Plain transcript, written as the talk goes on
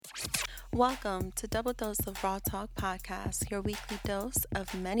Welcome to Double Dose of Raw Talk Podcast, your weekly dose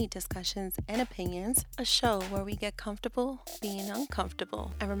of many discussions and opinions, a show where we get comfortable being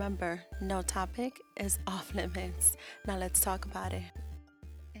uncomfortable. And remember, no topic is off limits. Now let's talk about it.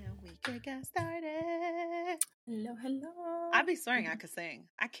 And we can get started. Hello, hello. I'd be swearing I could sing.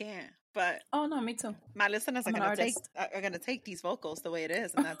 I can't, but Oh no, me too. my listeners I'm an artist. are gonna take these vocals the way it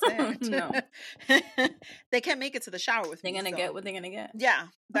is, and that's it. No. They can't make it to the shower with They're me. gonna so. get what they're gonna get. Yeah,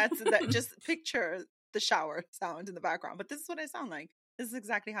 that's that. Just picture the shower sound in the background. But this is what I sound like. This is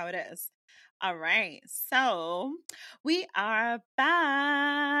exactly how it is. All right, so we are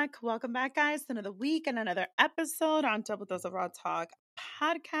back. Welcome back, guys, to another week and another episode on Double Dose of Raw Talk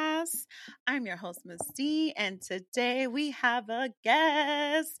Podcast. I'm your host, Miss D, and today we have a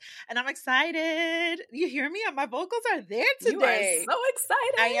guest, and I'm excited. You hear me? My vocals are there today. You are so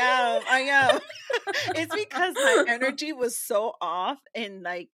excited. I am. It's because my energy was so off in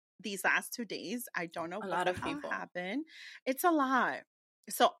like these last 2 days. I don't know what the hell happened. It's a lot.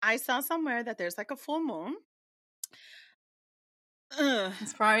 So I saw somewhere that there's like a full moon.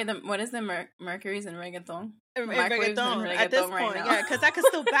 It's probably what is the Mercury's in reggaeton? Reggaeton at this point, yeah, because I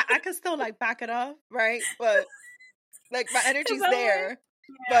could still like back it up, right? But like my energy's there.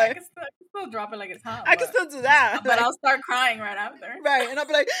 Yeah, I can still drop it like it's hot. I can still do that. But I'll start crying right after. Right. And I'll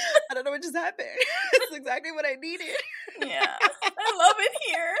be like, I don't know what just happened. It's exactly what I needed. Yeah. I love it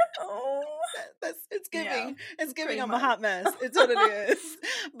here. Oh. It's giving. Yeah, it's giving. I'm much. A hot mess. It's what it is.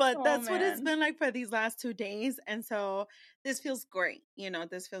 But that's what it's been like for these last 2 days. And so this feels great.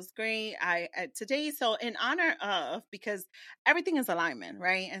 This feels great. Today, so in honor of, because everything is alignment,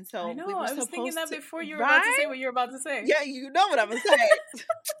 right? And so I know, we were I was thinking that before you were right? about to say what you're about to say. Yeah, you know what I'm going to say.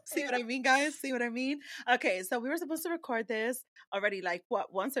 See what I mean, guys? See what I mean? Okay, so we were supposed to record this already, like,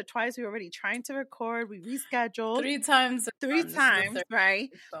 once or twice? We were already trying to record. We rescheduled. 3 times. 3 times, right?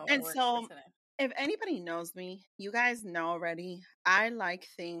 And so today. If anybody knows me, you guys know already, I like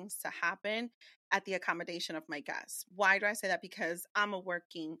things to happen at the accommodation of my guests. Why do I say that? Because I'm a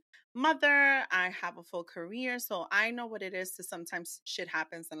working mother. I have a full career. So I know what it is to sometimes shit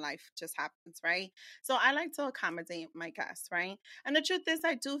happens and life just happens, right? So I like to accommodate my guests, right? And the truth is,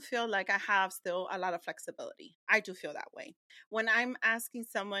 I do feel like I have still a lot of flexibility. I do feel that way. When I'm asking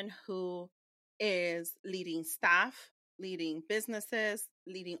someone who is leading staff, leading businesses,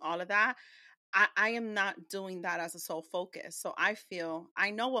 leading all of that, I am not doing that as a sole focus. So I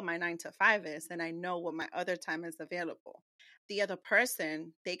know what my 9 to 5 is, and I know what my other time is available. The other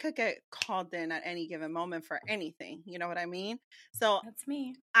person, they could get called in at any given moment for anything. You know what I mean? So that's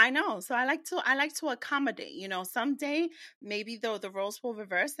me. I know. So I like to accommodate. Someday maybe though the roles will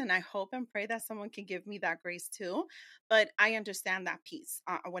reverse, and I hope and pray that someone can give me that grace too. But I understand that piece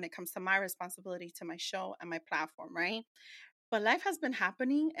when it comes to my responsibility to my show and my platform, right? But life has been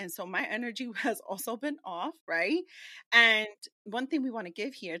happening, and so my energy has also been off, right? And one thing we want to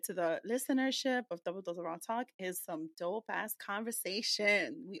give here to the listenership of Double Dose of Raw Talk is some dope-ass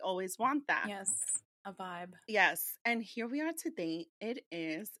conversation. We always want that. Yes, a vibe. Yes, and here we are today. It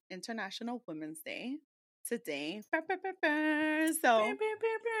is International Women's Day today. So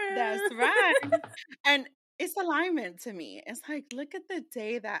that's right. And it's alignment to me. It's like, look at the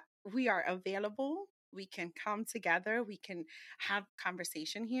day that we are available. We can come together. We can have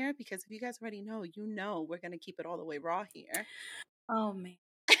conversation here, because if you guys already know, we're going to keep it all the way raw here. Oh, man.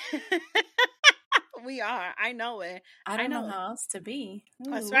 We are. I know it. I don't know how else to be.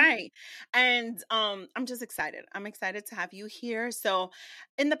 Ooh. That's right. And I'm just excited. I'm excited to have you here. So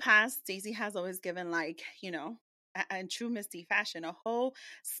in the past, Daisy has always given in true Miss D fashion, a whole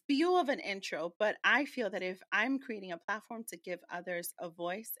spew of an intro. But I feel that if I'm creating a platform to give others a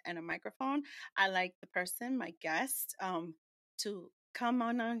voice and a microphone, I like the person, my guest, to come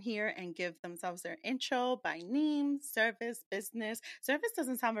on here and give themselves their intro by name, service, business. Service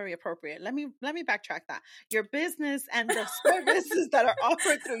doesn't sound very appropriate. Let me backtrack that. Your business and the services that are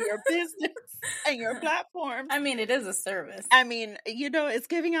offered through your business and your platform. I mean, it is a service. I mean, it's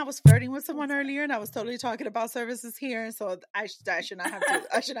giving. I was flirting with someone earlier, and I was totally talking about services here. So I should not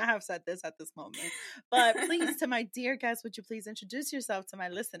have said this at this moment. But please, to my dear guest, would you please introduce yourself to my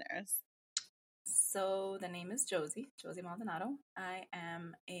listeners? So the name is Josie Maldonado. I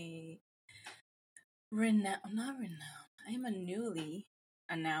am I am a newly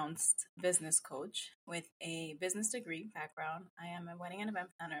announced business coach with a business degree background. I am a wedding and event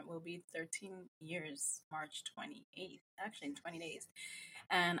planner. It will be 13 years, March 28th, actually in 20 days.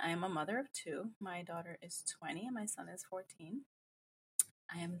 And I am a mother of 2. My daughter is 20 and my son is 14.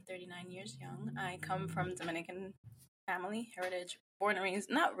 I am 39 years young. I come from Dominican family, heritage, born and raised,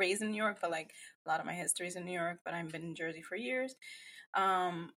 not raised in New York, but like a lot of my history is in New York, but I've been in Jersey for years.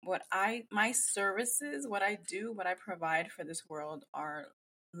 My services, what I do, what I provide for this world are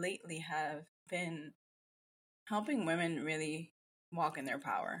lately have been helping women really walk in their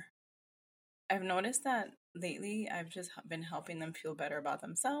power. I've noticed that lately I've just been helping them feel better about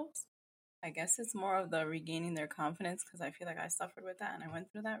themselves. I guess it's more of the regaining their confidence because I feel like I suffered with that and I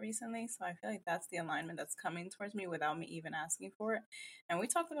went through that recently. So I feel like that's the alignment that's coming towards me without me even asking for it. And we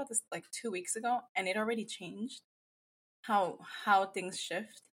talked about this like 2 weeks ago and it already changed how things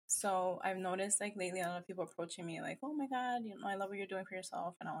shift. So I've noticed like lately a lot of people approaching me like, oh my God, I love what you're doing for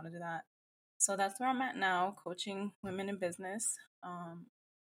yourself and I want to do that. So that's where I'm at now, coaching women in business.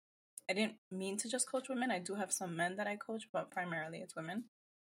 I didn't mean to just coach women. I do have some men that I coach, but primarily it's women.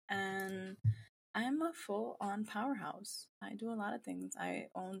 And I'm a full on powerhouse. I do a lot of things. I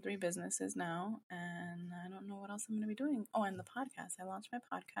own 3 businesses now, and I don't know what else I'm going to be doing. Oh, and the podcast. I launched my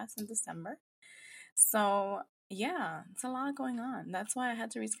podcast in December. So, yeah, it's a lot going on. That's why I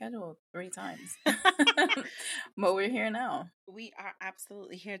had to reschedule 3 times. But we're here now. We are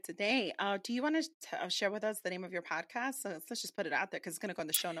absolutely here today. Do you want to share with us the name of your podcast? So let's just put it out there because it's going to go in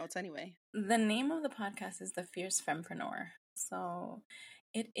the show notes anyway. The name of the podcast is The Fierce Fempreneur. So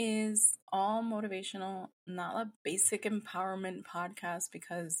it is all motivational, not a basic empowerment podcast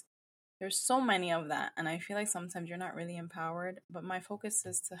because there's so many of that. And I feel like sometimes you're not really empowered. But my focus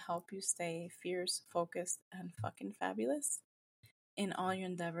is to help you stay fierce, focused, and fucking fabulous in all your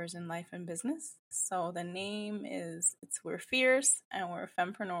endeavors in life and business. So the name is we're fierce and we're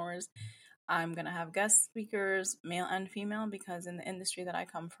fempreneurs. I'm going to have guest speakers, male and female, because in the industry that I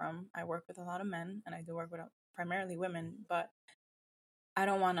come from, I work with a lot of men and I do work with primarily women, but I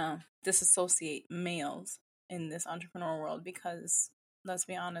don't want to disassociate males in this entrepreneur world because let's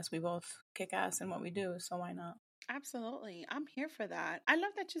be honest, we both kick ass in what we do, so why not? Absolutely. I'm here for that. I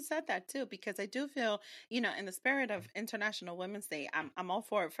love that you said that too, because I do feel, in the spirit of International Women's Day, I'm all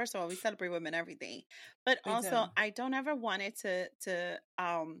for it. First of all, we celebrate women every day. But We also do. I don't ever want it to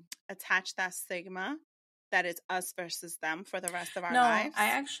attach that stigma that it's us versus them for the rest of our No, lives. I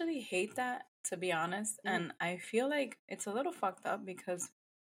actually hate that, to be honest. Mm. And I feel like it's a little fucked up because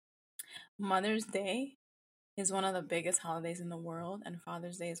Mother's Day is one of the biggest holidays in the world, and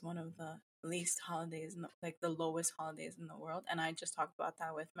Father's Day is one of the least holidays, like the lowest holidays in the world. And I just talked about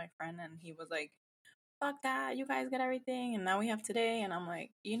that with my friend, and he was like, fuck that, you guys get everything, and now we have today. And I'm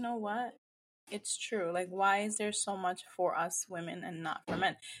like, you know what? It's true. Like, why is there so much for us women and not for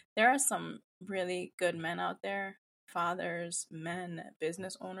men? There are some really good men out there, fathers, men,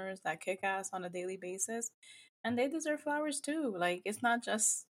 business owners that kick ass on a daily basis, and they deserve flowers too. Like, it's not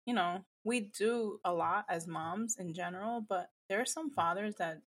just, we do a lot as moms in general, but there are some fathers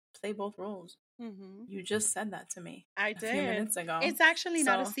that play both roles. Mm-hmm. You just said that to me I a few did. minutes ago. It's actually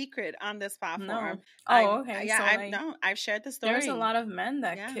not a So, secret on this platform. no. Oh, I've okay. yeah, So, I've like, no, I've shared the there's a story. lot of men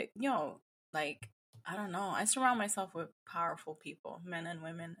that Yeah. kick, like, I don't know. I surround myself with powerful people, men and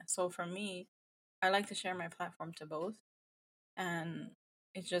women. So for me, I like to share my platform to both. And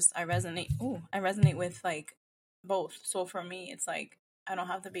it's just, I resonate with like both. So for me, it's like, I don't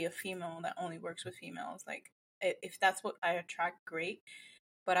have to be a female that only works with females. Like, if that's what I attract, great.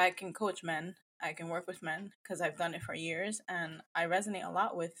 But I can coach men, I can work with men because I've done it for years. And I resonate a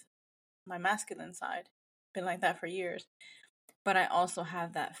lot with my masculine side. Been like that for years. But I also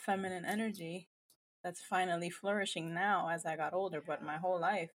have that feminine energy that's finally flourishing now as I got older. But my whole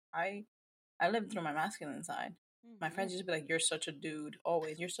life, I lived through my masculine side. My Mm-hmm. friends used to be like, "You're such a dude."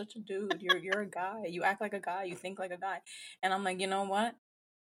 Always, "You're such a dude. You're a guy. You act like a guy. You think like a guy." And I'm like, you know what?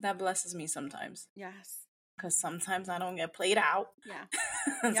 That blesses me sometimes. Yes. Because sometimes I don't get played out. Yeah.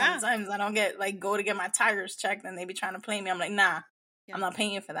 Sometimes I don't get go to get my tires checked, and they be trying to play me. I'm like, nah, Yeah. I'm not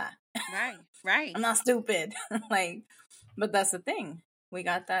paying for that. Right. I'm not stupid. But that's the thing. We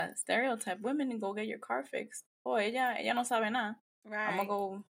got that stereotype. Women go get your car fixed. Oh, ella no sabe nada. Right. I'm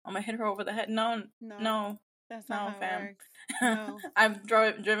gonna hit her over the head. No, that's not how fam. it works. No. I've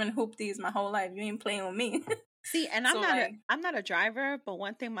driven hoopties my whole life. You ain't playing with me. See, and I'm not a driver, but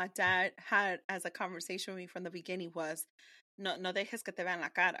one thing my dad had as a conversation with me from the beginning was, no dejes que te vean la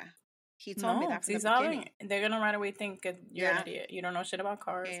cara. He told me that from the beginning. They're gonna right away think you're an idiot. You don't know shit about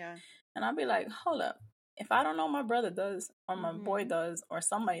cars. Yeah. And I'll be like, hold up. If I don't know my brother does, or my boy does, or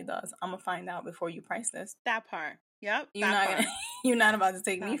somebody does, I'm gonna find out before you price this. That part. Yep. You're not about to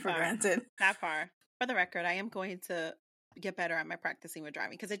take me for granted. That part. For the record, I am going to get better at my practicing with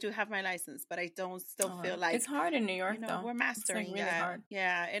driving, because I do have my license, but I don't still feel It's like, hard in New York, though. we're It's like mastering really yet. hard.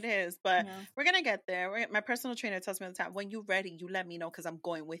 Yeah, it is, but Yeah. we're gonna get there. My personal trainer tells me all the time, when you're ready, you let me know, because I'm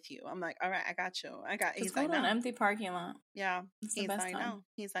going with you. I'm like, all right, I got you. Just He's go like, to an no. empty parking lot. Yeah. It's the He's best like, time. no.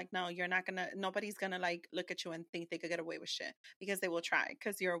 He's like, no, you're not gonna, nobody's gonna like look at you and think they could get away with shit, because they will try,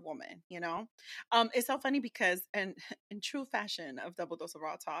 because you're a woman, It's so funny because, and in true fashion of Double Dose of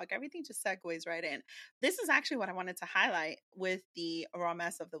Raw Talk, everything just segues right in. This is actually what I wanted to highlight with the Raw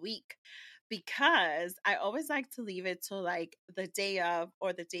Mess of the Week, because I always like to leave it to like the day of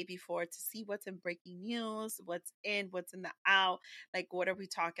or the day before to see what's in breaking news, what's in the out, like what are we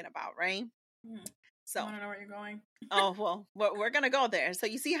talking about, right? I So, want to know where you're going. oh, well, we're going to go there. So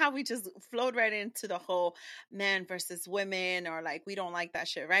you see how we just flowed right into the whole men versus women, or like, we don't like that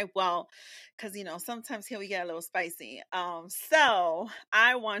shit, right? Well, because, sometimes here we get a little spicy. So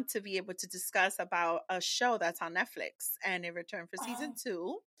I want to be able to discuss about a show that's on Netflix, and it returned for season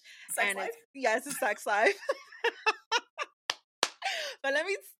 2. Sex And life? it's a sex life. But let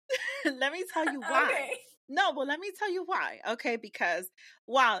me tell you why. Okay. No, well, let me tell you why. Okay, because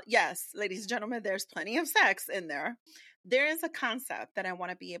while, yes, ladies and gentlemen, there's plenty of sex in there, there is a concept that I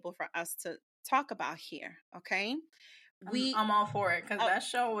want to be able for us to talk about here. Okay, I'm all for it, because that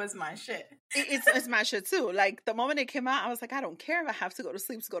show was my shit. It's my shit too. Like, the moment it came out, I was like, I don't care if I have to go to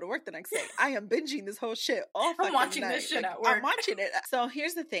sleep to go to work the next day. I am binging this whole shit all fucking I'm watching night. this shit Like, at work. I'm watching it. So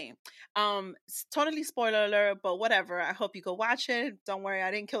here's the thing. It's totally spoiler alert, but whatever. I hope you go watch it. Don't worry, I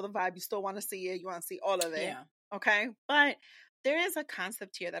didn't kill the vibe. You still want to see it. You want to see all of it. Yeah. Okay. But there is a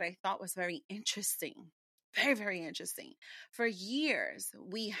concept here that I thought was very interesting. Very, very interesting. For years,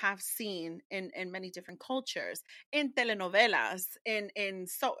 we have seen in many different cultures, in telenovelas, in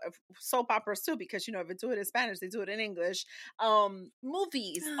soap operas too, because if they do it in Spanish, they do it in English.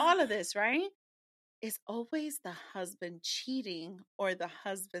 Movies, all of this, right? It's always the husband cheating or the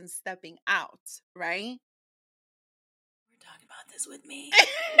husband stepping out, right? We're talking about this with me.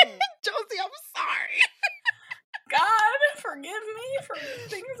 Josie, I'm sorry. God, forgive me for the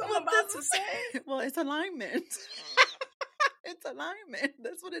things I'm about to say. Well, it's alignment. It's alignment.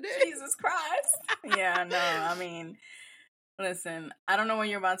 That's what it is. Jesus Christ. Yeah, no, I mean, listen, I don't know what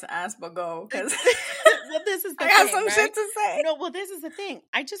you're about to ask, but go, because well, this is the I thing, got some right? shit to say. No, well, this is the thing.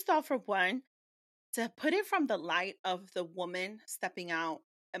 I just thought, for one, to put it from the light of the woman stepping out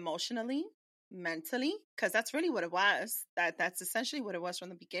emotionally, mentally, because that's really what it was. That's essentially what it was from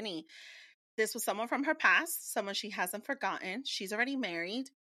the beginning. This was someone from her past, someone she hasn't forgotten. She's already married,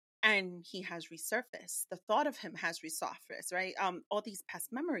 and he has resurfaced. The thought of him has resurfaced, right? All these past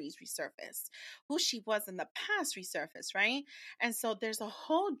memories resurfaced. Who she was in the past resurfaced, right? And so there's a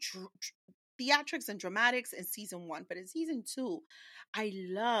whole theatrics and dramatics in season 1, but in season 2, I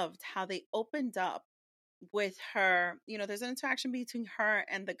loved how they opened up with her. There's an interaction between her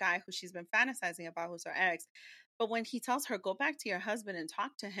and the guy who she's been fantasizing about, who's her ex. But when he tells her, go back to your husband and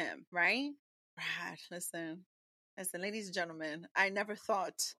talk to him, right? Brad, listen, ladies and gentlemen, I never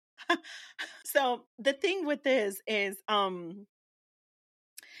thought. So the thing with this is, when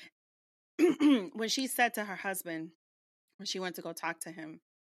she said to her husband, when she went to go talk to him,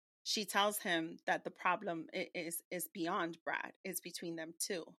 she tells him that the problem is beyond Brad. It's between them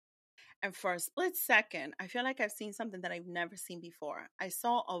two. And for a split second, I feel like I've seen something that I've never seen before. I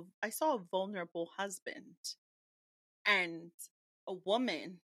saw a vulnerable husband and a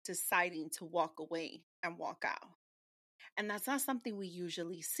woman deciding to walk away and walk out. And that's not something we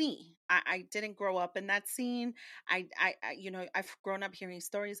usually see. I didn't grow up in that scene. I've grown up hearing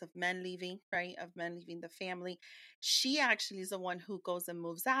stories of men leaving, right? Of men leaving the family. She actually is the one who goes and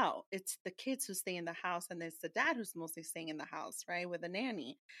moves out. It's the kids who stay in the house, and it's the dad who's mostly staying in the house, right? With a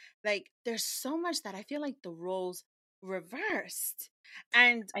nanny. Like, there's so much that I feel like the roles reversed.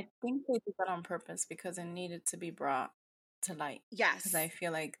 And I think they did that on purpose because it needed to be brought to light. yes, Because I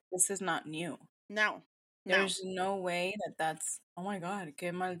feel like this is not new. no. There's no way that's, oh my God,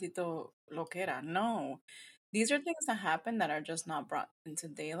 que maldito loquera. No. These are things that happen that are just not brought into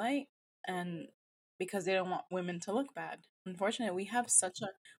daylight. And because they don't want women to look bad. Unfortunately,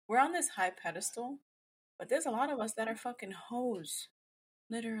 we're on this high pedestal, but there's a lot of us that are fucking hoes.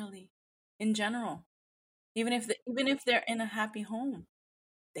 Literally. In general. Even if they're in a happy home,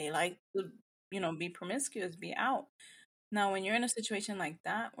 they like to, be promiscuous, be out. Now, when you're in a situation like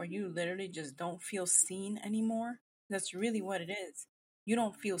that where you literally just don't feel seen anymore, that's really what it is. You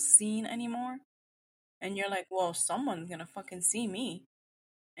don't feel seen anymore. And you're like, well, someone's going to fucking see me.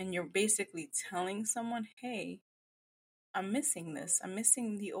 And you're basically telling someone, hey, I'm missing this. I'm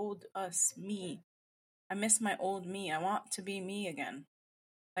missing the old us, me. I miss my old me. I want to be me again.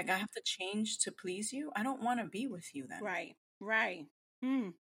 Like, I have to change to please you. I don't want to be with you then. Right. Right.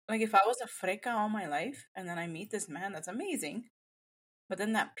 Mm. Like, if I was a freca all my life and then I meet this man that's amazing, but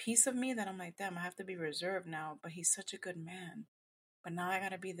then that piece of me that I'm like, damn, I have to be reserved now, but he's such a good man. But now I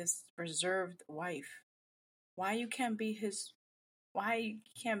gotta be this reserved wife. Why you can't be his, why you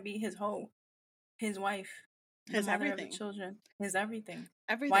can't be his hoe, his wife, the His mother of the everything. children, his everything?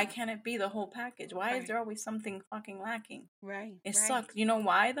 Why Everything. can't it be the whole package? Why is Right. there always something fucking lacking? Right. It Right. sucks. You know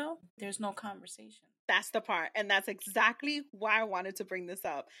why though? There's no conversation. That's the part. And that's exactly why I wanted to bring this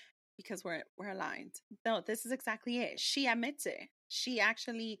up, because we're aligned. No, this is exactly it. She admits it. She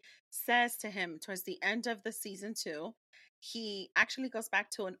actually says to him towards the end of the season 2, he actually goes back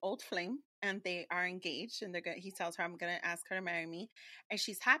to an old flame and they are engaged, and he tells her, I'm going to ask her to marry me, and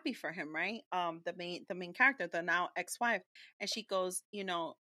she's happy for him, right? The main character, the now ex-wife, and she goes,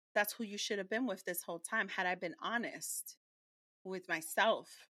 that's who you should have been with this whole time had I been honest with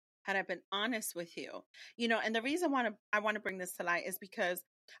myself, had I been honest with you. And the reason I want to bring this to light is because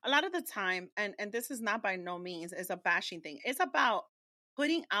a lot of the time, and this is not by no means is a bashing thing, it's about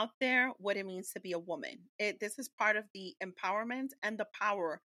putting out there what it means to be a woman. This is part of the empowerment and the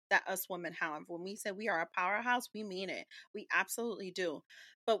power that us women have. When we say we are a powerhouse, we mean it. We absolutely do.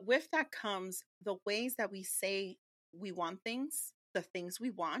 But with that comes the ways that we say we want things, the things we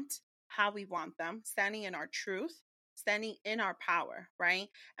want, how we want them, standing in our truth, standing in our power, right?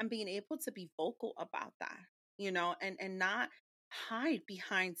 And being able to be vocal about that, and not hide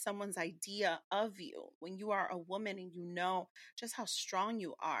behind someone's idea of you. When you are a woman and you know just how strong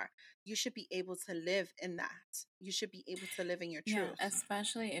you are, you should be able to live in that. You should be able to live in your Yeah, truth.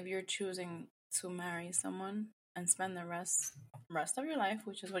 especially if you're choosing to marry someone and spend the rest of your life,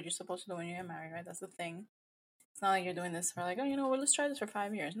 which is what you're supposed to do when you get married, right? That's the thing. It's not like you're doing this for like, oh, well, let's try this for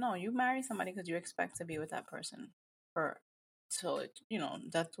 5 years. No, you marry somebody because you expect to be with that person for till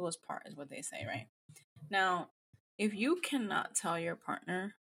death do us part is what they say, right? Now, if you cannot tell your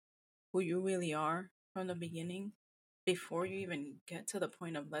partner who you really are from the beginning before you even get to the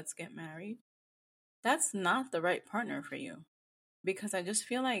point of let's get married, that's not the right partner for you, because I just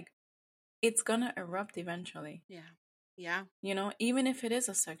feel like it's gonna erupt eventually. Yeah. Yeah. Even if it is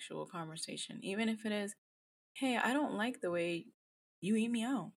a sexual conversation, even if it is, hey, I don't like the way you eat me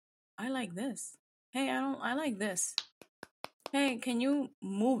out. I like this. Hey, I like this. Hey, can you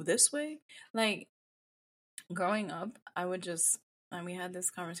move this way? Like, growing up, I would just, and we had this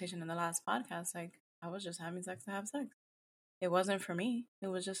conversation in the last podcast, like, I was just having sex to have sex. It wasn't for me. It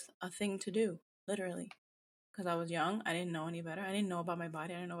was just a thing to do, literally. Because I was young. I didn't know any better. I didn't know about my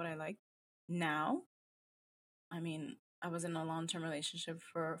body. I didn't know what I liked. Now, I mean, I was in a long term relationship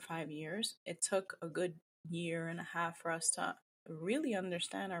for 5 years. It took a good year and a half for us to really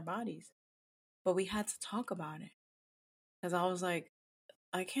understand our bodies. But we had to talk about it. Because I was like,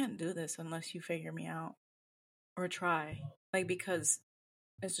 I can't do this unless you figure me out or try. Like, because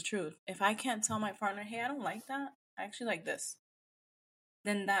it's the truth. If I can't tell my partner, hey, I don't like that, I actually like this,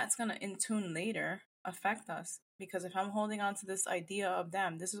 then that's going to, in tune later, affect us. Because if I'm holding on to this idea of,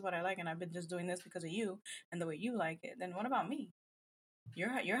 damn, this is what I like, and I've been just doing this because of you and the way you like it, then what about me?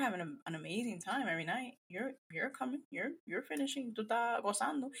 You're having an amazing time every night. You're coming. You're finishing. Tú estás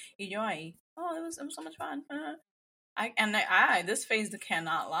gozando. Y yo ahí. Oh, it was so much fun. I this phase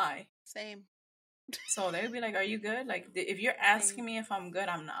cannot lie. Same. So they would be like, "Are you good?" Like, if you're asking me if I'm good,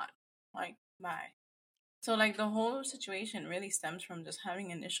 I'm not. Like, bye. So like the whole situation really stems from just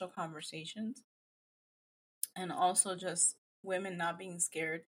having initial conversations, and also just women not being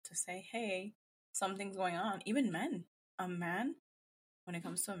scared to say, "Hey, something's going on." Even men, a man, when it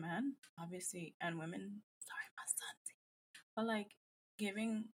comes to a man, obviously, and women. Sorry, my son. But like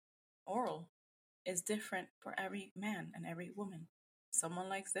giving oral is different for every man and every woman. Someone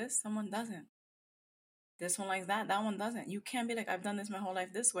likes this, someone doesn't. This one likes that one doesn't. You can't be like, I've done this my whole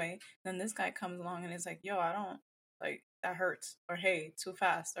life this way. Then this guy comes along and is like, yo, I don't like that hurts. Or hey, too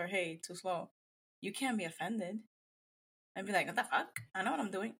fast. Or hey, too slow. You can't be offended and be like, what the fuck? I know what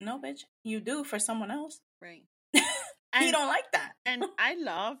I'm doing. No, bitch. You do for someone else. Right. He don't like that. And I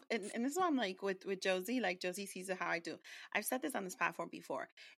love, and this is why I'm like with Josie, like Josie sees it how I do. I've said this on this platform before.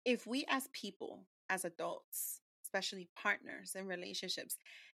 If we as people, as adults, especially partners in relationships,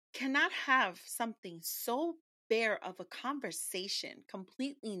 cannot have something so bare of a conversation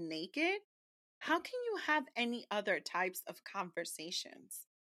completely naked, how can you have any other types of conversations,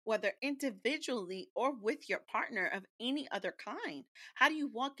 whether individually or with your partner of any other kind? How do you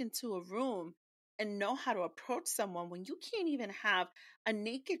walk into a room and know how to approach someone when you can't even have a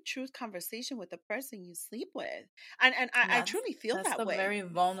naked truth conversation with the person you sleep with. And I That's truly feel that's that the way. very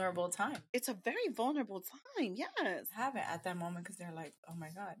vulnerable time. It's a very vulnerable time. Yes. Have it at that moment because they're like, oh my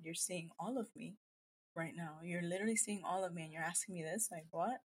God, you're seeing all of me right now. You're literally seeing all of me and you're asking me this? Like,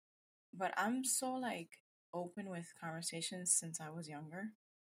 what? But I'm so like open with conversations since I was younger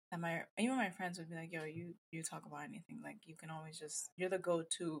that my even my friends would be like, yo, you talk about anything. Like you can always just you're the go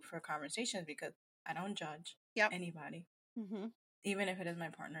to for conversations because I don't judge Yep. anybody. Mm-hmm. Even if it is my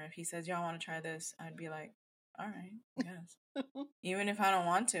partner. If he says, yo, I want to try this, I'd be like, all right, yes. Even if I don't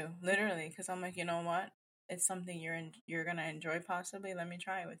want to, literally, because I'm like, you know what? It's something you're gonna enjoy possibly. Let me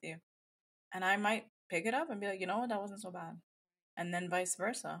try it with you, and I might pick it up and be like, you know what, that wasn't so bad, and then vice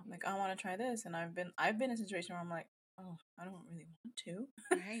versa. Like I want to try this, and I've been in a situation where I'm like, oh, I don't really want to,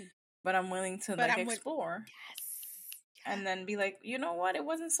 Right. but I'm willing to But like I'm with explore, yes. and then be like, you know what, it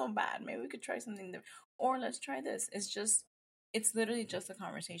wasn't so bad. Maybe we could try something different, or let's try this. It's literally just a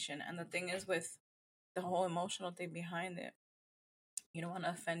conversation, and the thing is with the whole emotional thing behind it, you don't want to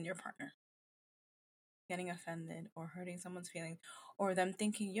offend your partner. Getting offended or hurting someone's feelings or them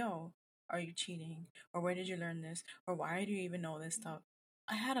thinking, yo, are you cheating? Or where did you learn this? Or why do you even know this stuff?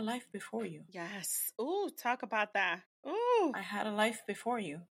 I had a life before you. Yes. Ooh, talk about that. Ooh. I had a life before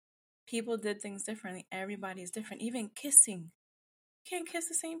you. People did things differently. Everybody's different. Even kissing. You can't kiss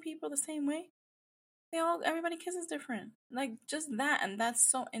the same people the same way. Everybody kisses different. Like just that. And that's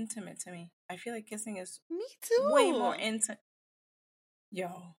so intimate to me. I feel like kissing is Me way more too. intimate.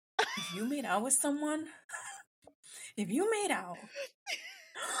 Yo, if you made out with someone, if you made out,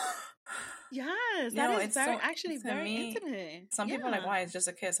 Yes, that no, is it's so actually to very me. intimate. Some people are like, Yeah. why? It's just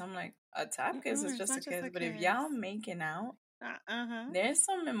a kiss. I'm like, a tap kiss is It's just a not just kiss. a But if kiss. y'all making out, Uh-huh. there's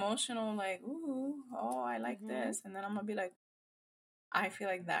some emotional like, ooh, oh, I like Mm-hmm. this, and then I'm gonna be like, I feel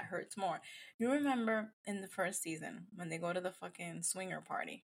like that hurts more. You remember in the first season when they go to the fucking swinger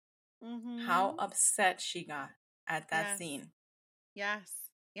party, how Mm-hmm. upset she got at that Yes. scene. Yes.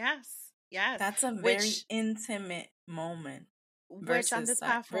 Yes. Yes. That's a very Which intimate moment which on this versus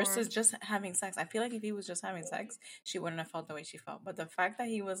platform, just having sex. I feel like if he was just having sex, she wouldn't have felt the way she felt. But the fact that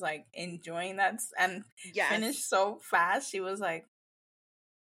he was like enjoying that and finished yes, so fast, she was like,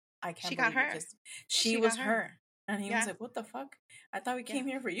 I she can't got believe you her. just. She She was got her. her, and he was Yeah. like, what the fuck? I thought we Yeah. came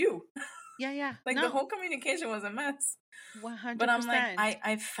here for you. Yeah, yeah. Like the No. whole communication was a mess. But I'm like, 100%.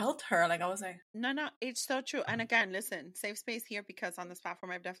 I felt her. Like I was like, No, no, it's so true. And again, listen, safe space here because on this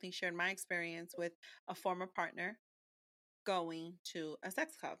platform, I've definitely shared my experience with a former partner going to a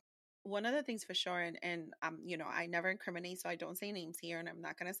sex club. One of the things for sure, and I never incriminate, so I don't say names here, and I'm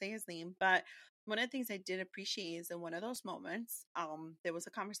not gonna say his name. But one of the things I did appreciate is in one of those moments, there was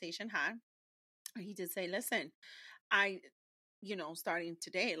a conversation had, and he did say, "Listen, I, starting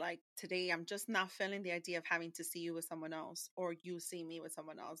today, like today, I'm just not feeling the idea of having to see you with someone else or you see me with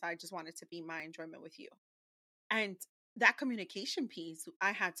someone else. I just want it to be my enjoyment with you." And that communication piece,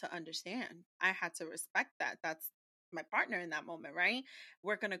 I had to understand. I had to respect that. That's my partner in that moment, right?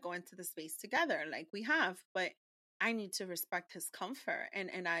 We're going to go into the space together like we have, but I need to respect his comfort.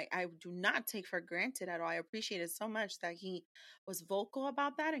 And I do not take for granted at all. I appreciate it so much that he was vocal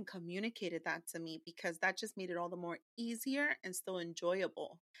about that and communicated that to me because that just made it all the more easier and still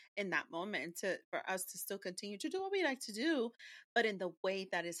enjoyable in that moment for us to still continue to do what we like to do, but in the way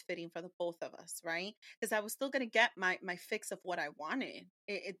that is fitting for the both of us, right? Because I was still going to get my fix of what I wanted.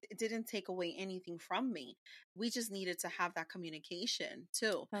 It didn't take away anything from me. We just needed to have that communication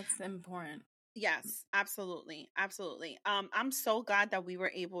too. that's important. Yes, absolutely. Absolutely. I'm so glad that we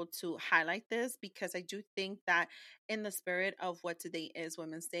were able to highlight this because I do think that in the spirit of what today is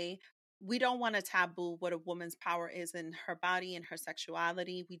Women's Day, we don't want to taboo what a woman's power is in her body and her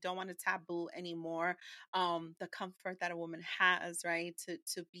sexuality. We don't want to taboo anymore the comfort that a woman has, right?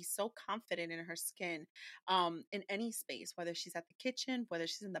 To be so confident in her skin in any space, whether she's at the kitchen, whether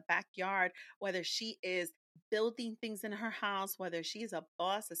she's in the backyard, whether she is building things in her house, whether she's a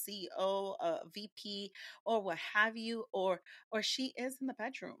boss, a CEO, a VP, or what have you, or she is in the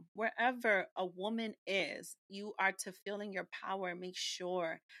bedroom. Wherever a woman is, you are to feel in your power and make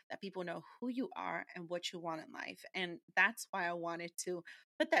sure that people know who you are and what you want in life. And that's why I wanted to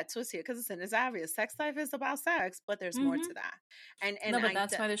put that twist here because it's obvious. Sex life is about sex, but there's more Mm-hmm. to that. And No, but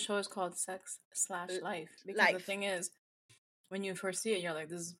that's why the show is called Sex Slash Life because the life. thing is, when you first see it, you're like,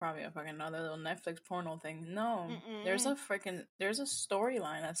 this is probably a fucking another little Netflix porno thing. No, Mm-mm. there's a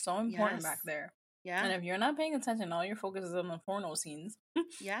storyline that's so important back Yes. there. Yeah. And if you're not paying attention, all your focus is on the porno scenes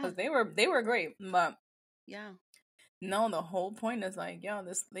Yeah. because they were great. But Yeah. no, the whole point is like, yo,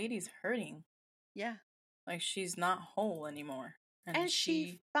 this lady's hurting. Yeah. Like she's not whole anymore. And And she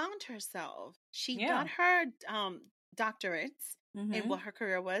she, found herself. She yeah. got her doctorates in Mm-hmm. what her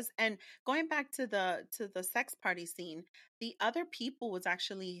career was. And going back to the sex party scene, the other people was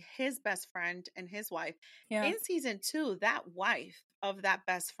actually his best friend and his wife. Yeah. In season 2, that wife of that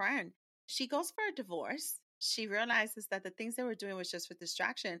best friend, she goes for a divorce. She realizes that the things they were doing was just for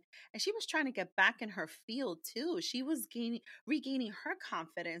distraction, and she was trying to get back in her field too. She was regaining her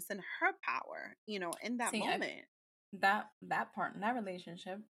confidence and her power, in that See, moment. that part in that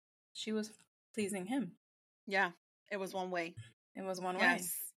relationship, she was pleasing him. Yeah, it was one way. It was one way.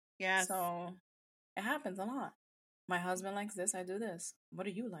 Yes. Yes. So it happens a lot. My husband likes this, I do this. What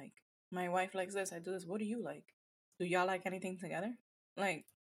do you like? My wife likes this, I do this. What do you like? Do y'all like anything together? Like,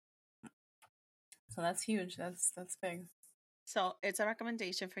 so that's huge. That's big. So it's a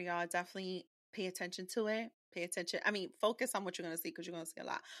recommendation for y'all. Definitely pay attention to it. Pay attention. I mean, focus on what you're going to see because you're going to see a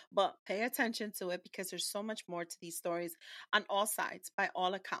lot, but pay attention to it because there's so much more to these stories on all sides, by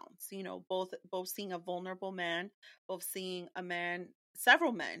all accounts. Both seeing a vulnerable man, both seeing a man,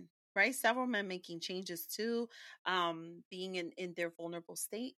 several men, right? Several men making changes too, being in their vulnerable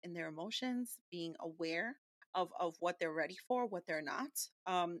state, in their emotions, being aware of what they're ready for, what they're not,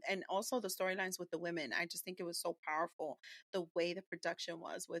 and also the storylines with the women. I just think it was so powerful the way the production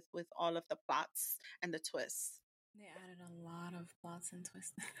was with all of the plots and the twists. They added a lot of plots and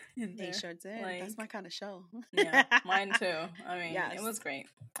twists in They there. sure did. That's my Like, kind of show. yeah, mine too. I mean, it Yes. was great.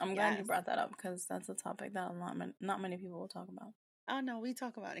 I'm glad you Yes. brought that up because that's a topic that not many people will talk about. Oh no, we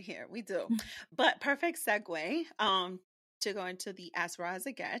talk about it here. We do. But perfect segue to go into the as raw as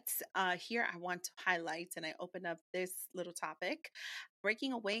it gets. Here I want to highlight, and I open up this little topic: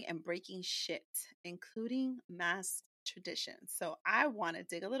 breaking away and breaking shit, including mass traditions. So I want to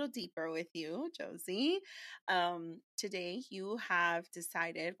dig a little deeper with you, Josie. Today you have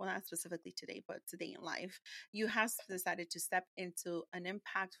decided, well, not specifically today, but today in life, you have decided to step into an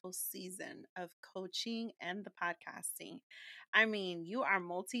impactful season of coaching and the podcasting. I mean, you are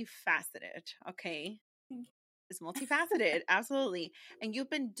multifaceted, okay? It's multifaceted, absolutely. And you've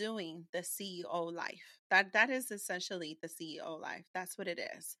been doing the CEO life. That is essentially the CEO life. That's what it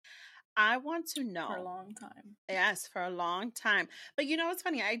is. I want to For a know. long time. Yes, for a long time. But it's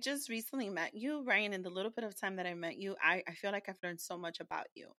funny. I just recently met you, Ryan. In the little bit of time that I met you, I feel like I've learned so much about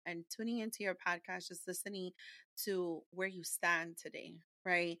you. And tuning into your podcast, just listening to where you stand today,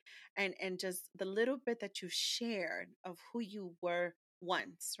 right? And just the little bit that you shared of who you were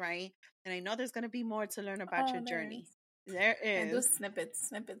once, right? And I know there's going to be more to learn about Oh, your there is. journey. There I do is. snippets.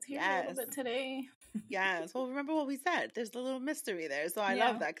 Here's a little Yes. bit today. Yes. Well, remember what we said. There's a little mystery there. So I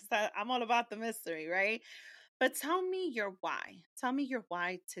love Yeah. that because I'm all about the mystery, right? But tell me your why. Tell me your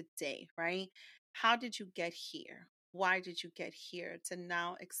why today, right? How did you get here? Why did you get here to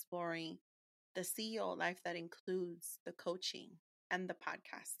now exploring the CEO life that includes the coaching and the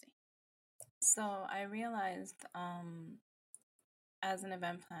podcasting? So I realized, as an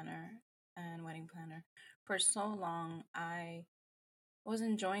event planner and wedding planner, for so long I was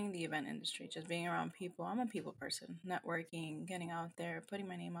enjoying the event industry, just being around people. I'm a people person, networking, getting out there, putting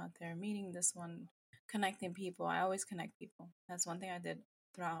my name out there, meeting this one, connecting people. I always connect people. That's one thing I did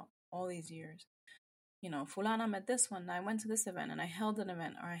throughout all these years. Fulana met this one, I went to this event and I held an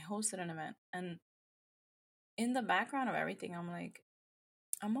event or I hosted an event. And in the background of everything, I'm like,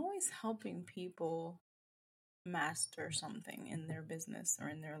 I'm always helping people master something in their business or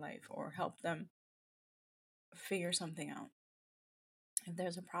in their life or help them figure something out. If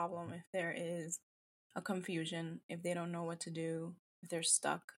there's a problem, if there is a confusion, if they don't know what to do, if they're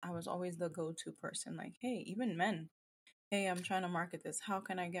stuck, I was always the go to person. Like, hey, even men, hey, I'm trying to market this. How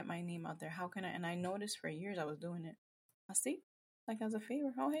can I get my name out there? How can I? And I noticed for years I was doing it. I see, like as a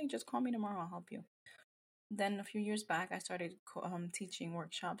favor. Oh, hey, just call me tomorrow. I'll help you. Then a few years back, I started teaching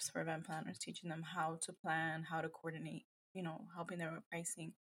workshops for event planners, teaching them how to plan, how to coordinate, helping them with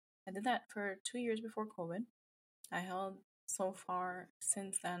pricing. I did that for 2 years before COVID. I held so far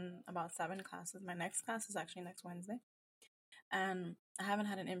since then about 7 classes. My next class is actually next Wednesday. And I haven't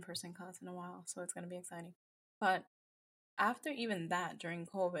had an in person class in a while, so it's going to be exciting. But after even that, during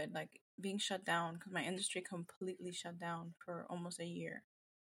COVID, like being shut down, because my industry completely shut down for almost a year,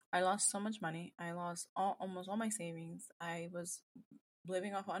 I lost so much money. I lost almost all my savings. I was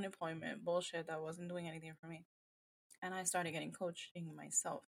living off unemployment, bullshit that wasn't doing anything for me. And I started getting coaching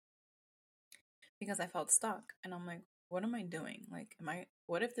myself because I felt stuck. And I'm like, what am I doing? Like,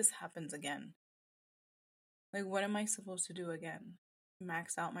 what if this happens again? Like, what am I supposed to do again?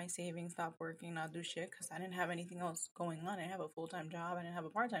 Max out my savings, stop working, not do shit because I didn't have anything else going on. I didn't have a full time job, I didn't have a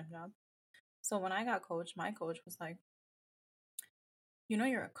part time job. So when I got coached, my coach was like, you know,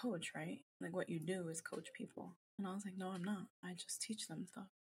 you're a coach, right? Like, what you do is coach people. And I was like, no, I'm not. I just teach them stuff.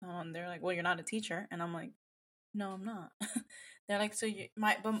 And they're like, well, you're not a teacher. And I'm like, no, I'm not. They're like, so you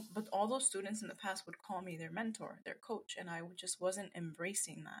might, but all those students in the past would call me their mentor, their coach. And I just wasn't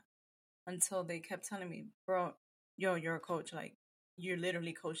embracing that until they kept telling me, bro, yo, you're a coach. Like, you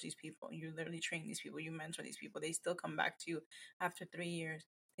literally coach these people. You literally train these people. You mentor these people. They still come back to you after 3 years.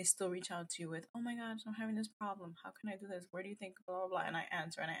 They still reach out to you with, oh my gosh, I'm having this problem. How can I do this? Where do you think? Blah, blah, blah. And I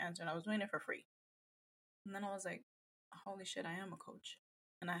answer and I answer. And I was doing it for free. And then I was like, holy shit, I am a coach.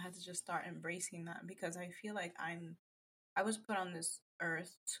 And I had to just start embracing that because I feel like I was put on this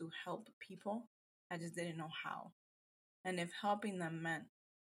earth to help people. I just didn't know how. And if helping them meant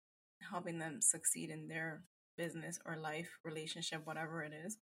helping them succeed in their business or life, relationship, whatever it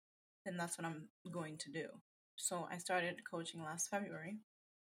is, then that's what I'm going to do. So I started coaching last February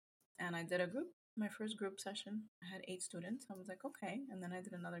and I did a group, my first group session. I had 8 students. I was like, okay. And then I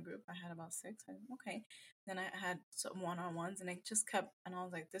did another group. I had about 6. I said, okay. Then I had some one-on-ones and it just kept, and I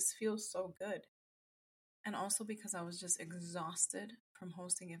was like, this feels so good. And also because I was just exhausted from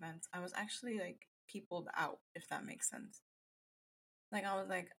hosting events. I was actually like peopled out, if that makes sense. Like I was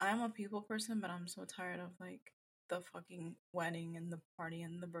like, I'm a people person, but I'm so tired of like the fucking wedding and the party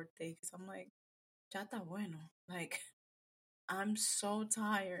and the birthday because I'm like, ya está bueno. Like I'm so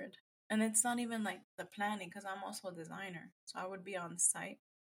tired. And it's not even like the planning because I'm also a designer. So I would be on site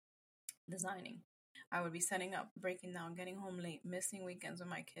designing. I would be setting up, breaking down, getting home late, missing weekends with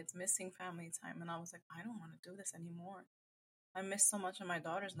my kids, missing family time. And I was like, I don't want to do this anymore. I missed so much of my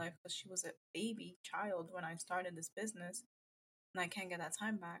daughter's life because she was a baby child when I started this business and I can't get that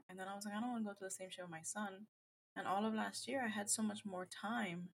time back. And then I was like, I don't want to go through the same shit with my son. And all of last year, I had so much more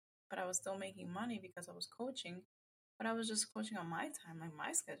time, but I was still making money because I was coaching. But I was just coaching on my time, like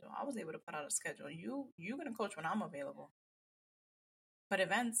my schedule. I was able to put out a schedule. You're gonna coach when I'm available. But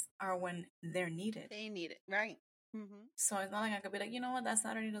events are when they're needed. They need it, right? Mm-hmm. So it's not like I could be like, you know what, that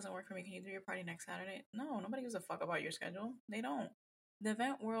Saturday doesn't work for me. Can you do your party next Saturday? No, nobody gives a fuck about your schedule. They don't. The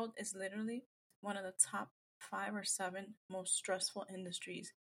event world is literally one of the top 5 or 7 most stressful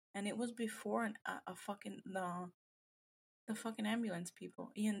industries, and it was before a fucking the fucking ambulance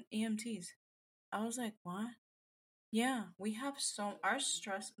people, EMTs. I was like, what? Yeah, we have so our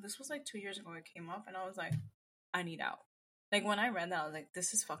stress. This was like 2 years ago. It came up, and I was like, I need out. Like when I read that, I was like,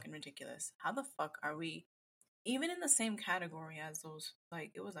 this is fucking ridiculous. How the fuck are we even in the same category as those?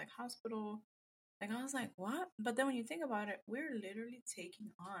 Like it was like hospital. Like I was like, what? But then when you think about it, we're literally taking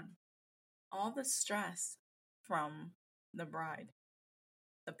on all the stress from the bride,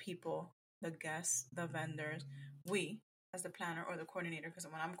 the people, the guests, the vendors, we as the planner or the coordinator, because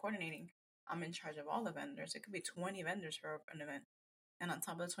when I'm coordinating, I'm in charge of all the vendors. It could be 20 vendors for an event. And on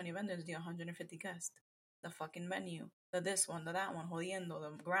top of the 20 vendors, the 150 guests, the fucking menu, the this one, the that one, jodiendo,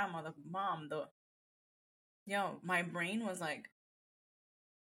 the grandma, the mom, the yo, my brain was like,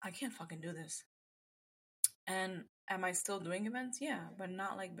 I can't fucking do this. And am I still doing events? Yeah, but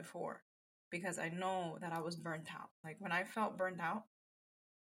not like before because I know that I was burnt out. Like when I felt burnt out,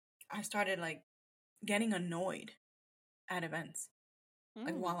 I started like getting annoyed at events.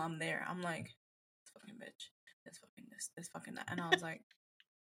 Like Mm. while I'm there, I'm like, this fucking bitch, this fucking this fucking that. And I was like,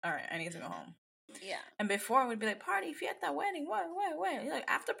 all right, I need to go home. Yeah. And before I would be like, party, fiesta, wedding, what? You're like,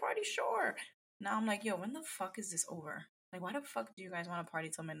 after party, sure. Now I'm like, yo, when the fuck is this over? Like, why the fuck do you guys want to party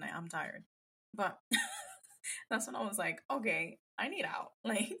till midnight? I'm tired. But that's when I was like, okay, I need out.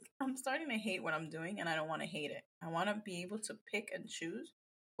 Like, I'm starting to hate what I'm doing and I don't want to hate it. I want to be able to pick and choose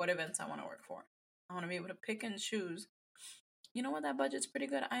what events I want to work for. I want to be able to pick and choose. You know what? That budget's pretty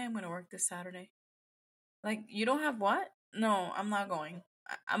good. I am going to work this Saturday. Like, you don't have what? No, I'm not going.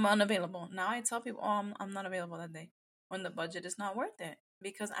 I'm unavailable. Now I tell people, oh, I'm not available that day when the budget is not worth it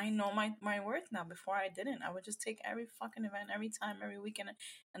because I know my worth now. Before I didn't. I would just take every fucking event, every time, every weekend.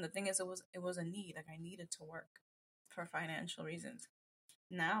 And the thing is, it was a need. Like I needed to work for financial reasons.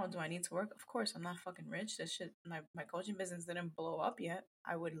 Now, do I need to work? Of course, I'm not fucking rich. This shit, my coaching business didn't blow up yet.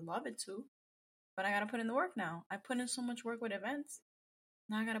 I would love it to, but I gotta put in the work now. I put in so much work with events.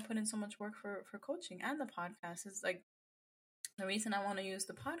 Now I gotta put in so much work for coaching and the podcast. It's like the reason I want to use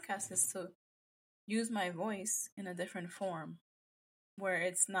the podcast is to use my voice in a different form where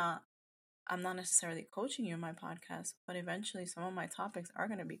it's not I'm not necessarily coaching you in my podcast, but eventually some of my topics are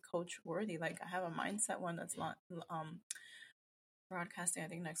going to be coach worthy. Like I have a mindset one that's not broadcasting I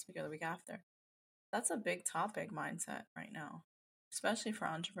think next week or the week after. That's a big topic, mindset, right now, especially for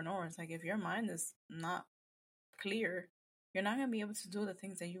entrepreneurs. Like if your mind is not clear, you're not going to be able to do the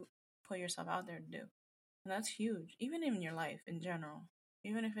things that you put yourself out there to do. And that's huge, even in your life in general.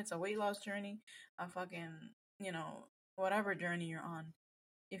 Even if it's a weight loss journey, a fucking, whatever journey you're on,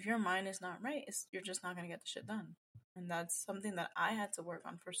 if your mind is not right, you're just not going to get the shit done. And that's something that I had to work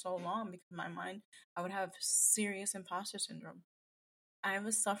on for so long because my mind, I would have serious imposter syndrome. I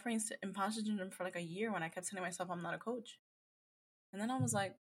was suffering imposter syndrome for like a year when I kept telling myself I'm not a coach. And then I was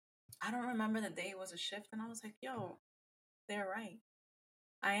like, I don't remember the day it was a shift. And I was like, yo, they're right.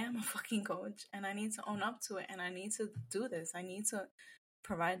 I am a fucking coach and I need to own up to it and I need to do this. I need to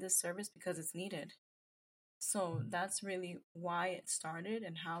provide this service because it's needed. So that's really why it started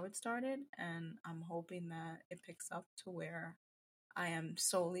and how it started. And I'm hoping that it picks up to where I am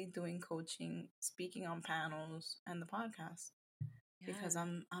solely doing coaching, speaking on panels and the podcast because Yeah.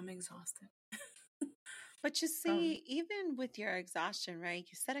 I'm exhausted. But you From see, even with your exhaustion, right?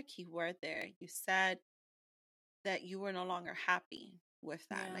 You said a key word there. You said that you were no longer happy with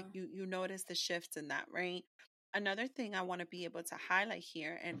that. yeah. Like you noticed the shifts in that, right? Another thing I want to be able to highlight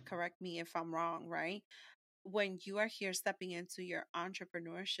here, and correct me if I'm wrong, right? When you are here stepping into your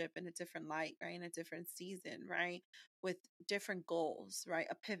entrepreneurship in a different light, right? In a different season, right? With different goals, right?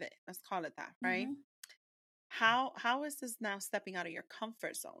 A pivot, let's call it that, right? Mm-hmm. How is this now stepping out of your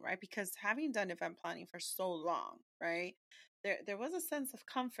comfort zone, right? Because having done event planning for so long, right? There was a sense of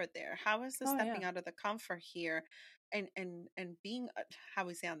comfort there. How is this Oh yeah. stepping out of the comfort here and being how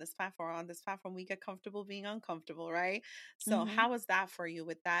we say on this platform we get comfortable being uncomfortable, right? So Mm-hmm. how was that for you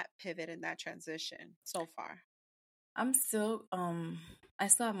with that pivot and that transition so far? I'm still I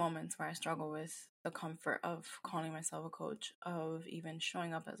still have moments where I struggle with the comfort of calling myself a coach, of even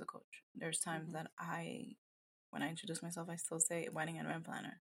showing up as a coach. There's times Mhm. that when I introduce myself, I still say wedding and event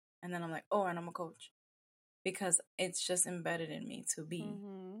planner. And then I'm like, oh, and I'm a coach. Because it's just embedded in me to be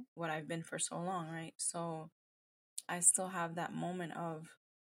Mhm. what I've been for so long, right? So I still have that moment of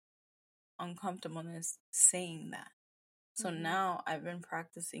uncomfortableness saying that. So Mhm. now I've been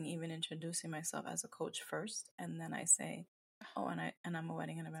practicing even introducing myself as a coach first, and then I say, "Oh, and I'm a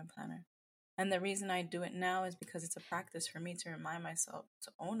wedding and event planner." And the reason I do it now is because it's a practice for me to remind myself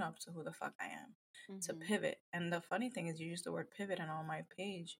to own up to who the fuck I am, to Mhm. pivot. And the funny thing is, you use the word pivot, and on my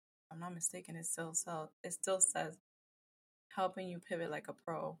page, if I'm not mistaken, it still says helping you pivot like a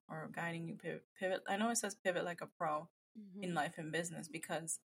pro or guiding you pivot. I know it says pivot like a pro in Mhm. life and business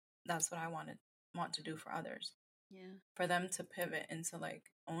because that's what I want to do for others, Yeah. for them to pivot into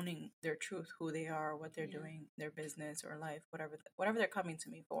like owning their truth, who they are, what they're Yeah. doing, their business or life, whatever they're coming to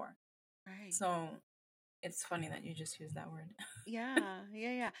me for. Right. So it's funny that you just used that word. Yeah,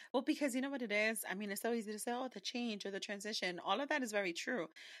 yeah, yeah. Well, because you know what it is? I mean, it's so easy to say, oh, the change or the transition. All of that is very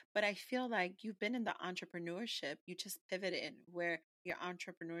true. But I feel like you've been in the entrepreneurship. You just pivoted where your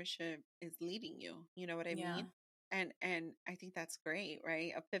entrepreneurship is leading you. You know what I Yeah, mean? And I think that's great,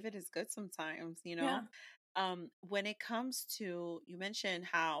 right? A pivot is good sometimes, you know? yeah. When it comes to, you mentioned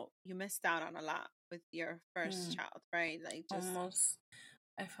how you missed out on a lot with your first Mm, child, right? Like just, almost.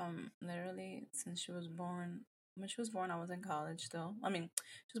 If I'm literally since she was born, when she was born, I was in college still. I mean,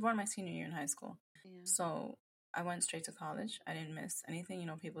 she was born my senior year in high school, yeah. so I went straight to college. I didn't miss anything. You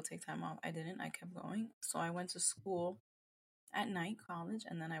know, people take time off. I didn't. I kept going. So I went to school at night, college,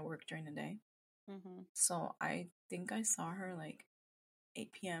 and then I worked during the day. Mm-hmm. So I think I saw her like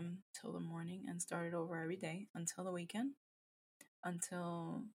 8 p.m. till the morning and started over every day until the weekend,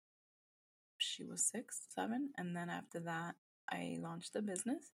 until she was 6, 7. And then after that, I launched the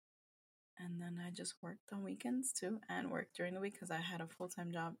business. And then I just worked on weekends too and worked during the week because I had a full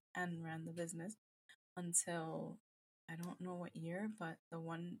time job and ran the business until I don't know what year, but the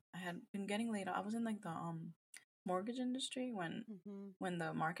one I had been getting laid off. I was in like the mortgage industry Mm-hmm. when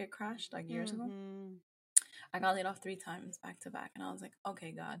the market crashed like years ago. Mm-hmm. I got laid off 3 times back to back, and I was like,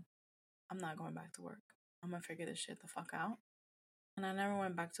 okay, God, I'm not going back to work. I'm gonna figure this shit the fuck out. And I never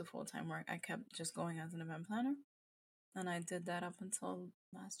went back to full time work. I kept just going as an event planner, and I did that up until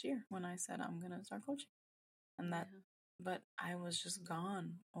last year when I said I'm gonna start coaching. And that, Yeah. but I was just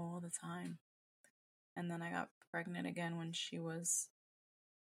gone all the time. And then I got pregnant again when she was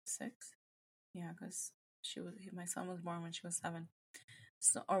 6. Yeah, because my son was born when she was 7.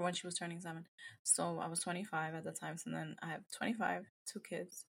 So, or when she was turning 7. So I was 25 at the time. So then I have 25, 2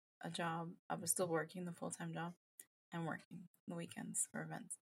 kids, a job. I was still working the full time job and working the weekends for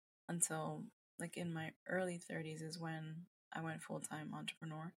events until like in my early 30s is when I went full time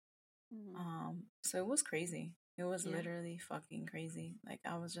entrepreneur. Mm-hmm. So it was crazy. It was Yeah. literally fucking crazy. Like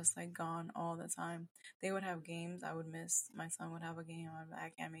I was just like gone all the time. They would have games I would miss. My son would have a game. I'd be like, I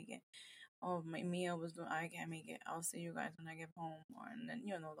can't make it. Oh, my Mia was doing. I can't make it. I'll see you guys when I get home. Or and then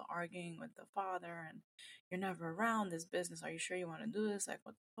the arguing with the father and you're never around this business. Are you sure you want to do this? Like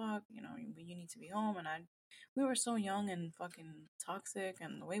what the fuck? You need to be home. And we were so young and fucking toxic.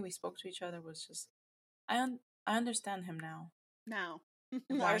 And the way we spoke to each other was just I understand him now. Now, I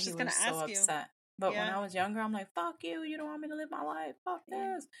Why was he just gonna was so ask you. upset. But when Yeah, I was younger, I'm like, fuck you. You don't want me to live my life. Fuck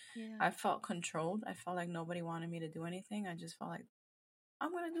yeah, this. yeah, I felt controlled. I felt like nobody wanted me to do anything. I just felt like,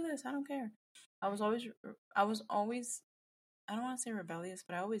 I'm going to do this. I don't care. I was right. always, I was always, I don't want to say rebellious,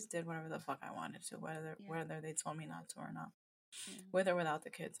 but I always did whatever the fuck I wanted to, Yeah, whether they told me not to or not, yeah. with or without the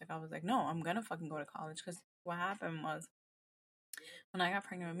kids. Like, I was like, no, I'm going to fucking go to college. Because what happened was, when I got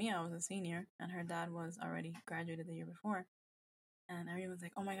pregnant with me, I was a senior, and her dad was already graduated the year before. And everyone's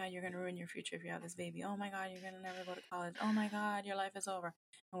like, oh my God, you're going to ruin your future if you have this baby. Oh my God, you're going to never go to college. Oh my God, your life is over.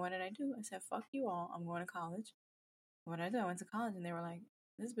 And what did I do? I said, fuck you all. I'm going to college. What did I do? I went to college, and they were like,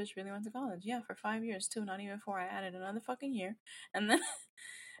 this bitch really went to college. Yeah, for 5 years too, not even four. I added another fucking year. And then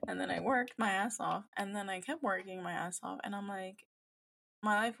and then I worked my ass off. And then I kept working my ass off. And I'm like,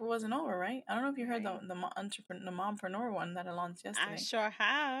 my life wasn't over, right? I don't know if you heard Right. the mompreneur one that I launched I yesterday. sure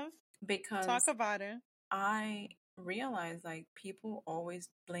have. Talk Because about it. I realize like people always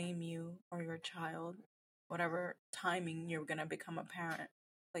blame you or your child, whatever timing you're gonna become a parent.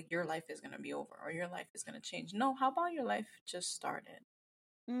 Like your life is gonna be over or your life is gonna change. No, how about your life just started?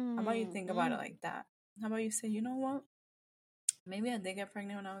 How about you think about it Mm-hmm. like that? How about you say, you know what? Maybe I did get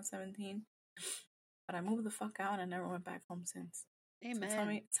pregnant when I was 17, but I moved the fuck out and I never went back home since. So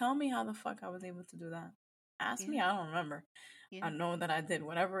Amen. tell me how the fuck I was able to do that. Ask me, Yeah, I don't remember. I yeah, know that I did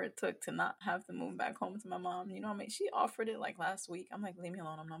whatever it took to not have to move back home to my mom. You know, I mean, she offered it like last week. I'm like, leave me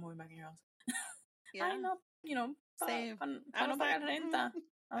alone. I'm not moving back in your house. I yeah. know, you know, Same. I pa no was like, pagar renta.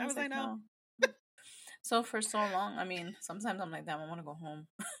 I I was was like, like, no. no. So for so long, I mean, sometimes I'm like, damn, I want to go home.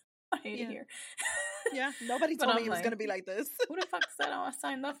 I hate it Yeah, here. yeah. Nobody But told me I'm it was like, gonna be like this. who the fuck said I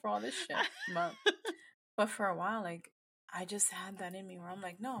signed up for all this shit? But for a while, like, I just had that in me where I'm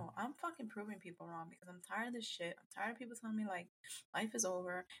like, no, I'm fucking proving people wrong because I'm tired of this shit. I'm tired of people telling me like life is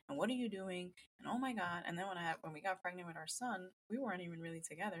over and what are you doing? And oh my God. And then when we got pregnant with our son, we weren't even really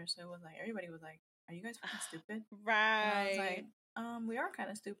together. So it was like everybody was like, are you guys fucking stupid? And I was like, Right. we are kind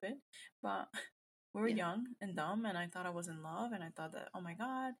of stupid, but we were Yeah. young and dumb, and I thought I was in love, and I thought that, oh my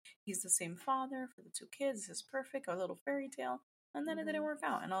God, he's the same father for the two kids. This is perfect, a little fairy tale. And then it didn't Mhm. work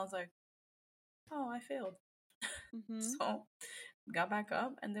out, and I was like, oh, I failed. Mhm. So got back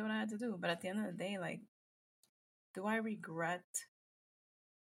up and did what I had to do. But at the end of the day, like, do I regret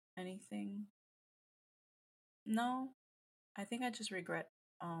anything? No. I think I just regret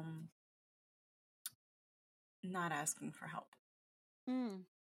um not asking for help Mm.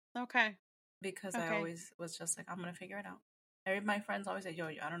 Okay. because I Okay. always was just like, I'm gonna figure it out. My friends always say, yo,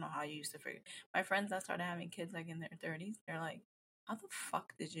 I don't know how you used to figure. My friends that started having kids like in their 30s, they're like, how the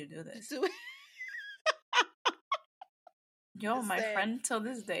fuck did you do this? Do Yo, it. my Same. friend till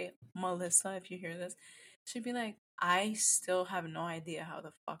this day, Melissa, if you hear this, she'd be like, I still have no idea how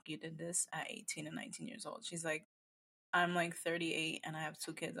the fuck you did this at 18 and 19 years old. She's like, I'm like 38 and I have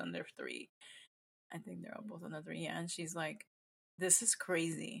two kids under three. I think they're all both under three. Yeah. And she's like, this is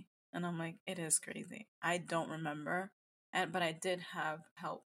crazy. And I'm like, it is crazy. I don't remember. But I did have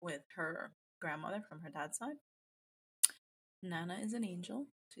help with her grandmother from her dad's side. Nana is an angel.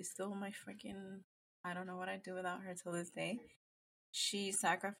 She's still my freaking, I don't know what I'd do without her till this day. She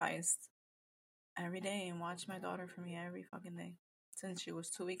sacrificed every day and watched my daughter for me every fucking day since she was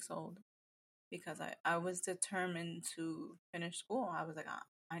 2 weeks old because I was determined to finish school. I was like,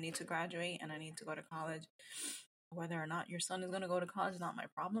 I need to graduate and I need to go to college. Whether or not your son is going to go to college is not my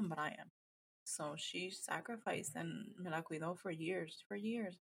problem, but I am. So she sacrificed and me la cuidó for years, for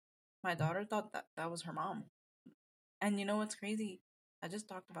years. My daughter thought that that was her mom. And you know what's crazy? I just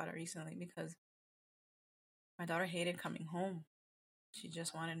talked about it recently because my daughter hated coming home. She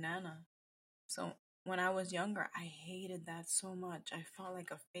just wanted Nana. So when I was younger, I hated that so much. I felt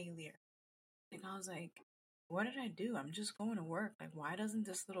like a failure. Like I was like, what did I do? I'm just going to work. Like, why doesn't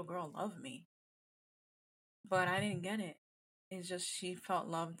this little girl love me? But I didn't get it. It's just she felt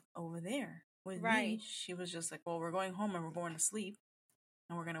loved over there. With Right. me, she was just like, well, we're going home and we're going to sleep.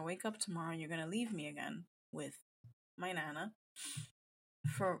 And we're going to wake up tomorrow and you're going to leave me again with my Nana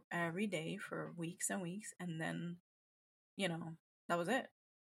for every day for weeks and weeks. And then, you know, that was it.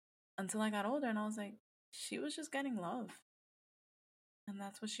 Until I got older and I was like, she was just getting love. And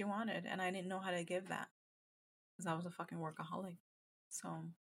that's what she wanted. And I didn't know how to give that because I was a fucking workaholic. So,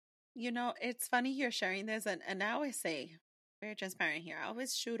 You know, it's funny you're sharing this, and I always say, very transparent here. I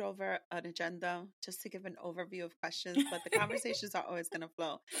always shoot over an agenda just to give an overview of questions, but the conversations are always going to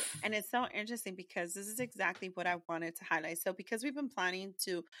flow. And it's so interesting because this is exactly what I wanted to highlight. So, because we've been planning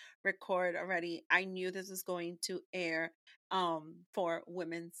to record already, I knew this was going to air for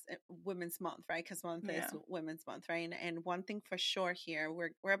women's month, right? Because month is Yeah. women's month, right? And one thing for sure here,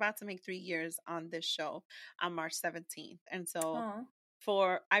 we're about to make 3 years on this show on March 17th, and so Oh,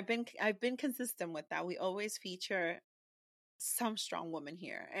 for I've been consistent with that. We always feature some strong woman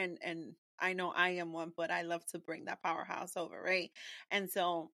here, and I know I am one, but I love to bring that powerhouse over, right? And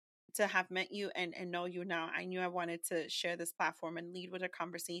so to have met you and know you now, I knew I wanted to share this platform and lead with a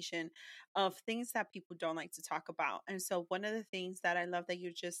conversation of things that people don't like to talk about. And so one of the things that I love that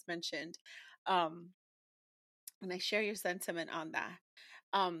you just mentioned, um and I share your sentiment on that,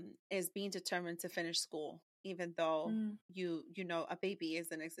 is being determined to finish school, even though mm, you know a baby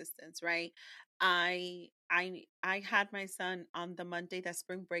is in existence, right? I had my son on the Monday that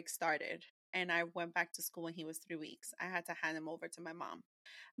spring break started, and I went back to school when he was 3 weeks. I had to hand him over to my mom.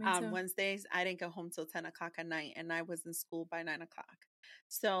 me too. Wednesdays, I didn't get home till 10 o'clock at night, and I was in school by 9 o'clock.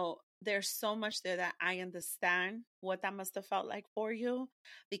 So there's so much there that I understand what that must have felt like for you,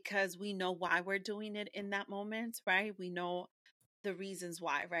 because we know why we're doing it in that moment, right? We know the reasons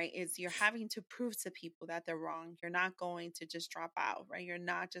why, right? Is you're having to prove to people that they're wrong. You're not going to just drop out, right? You're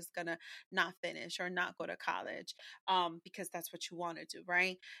not just gonna not finish or not go to college, because that's what you want to do,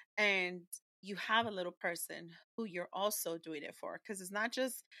 right? And you have a little person who you're also doing it for, because it's not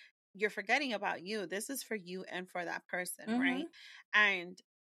just you're forgetting about you. This is for you and for that person, Mm-hmm. right? And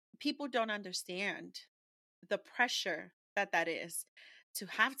people don't understand the pressure that that is, to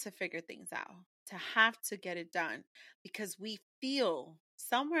have to figure things out, to have to get it done, because we feel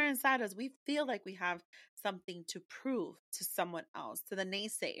somewhere inside us, we feel like we have something to prove to someone else, to the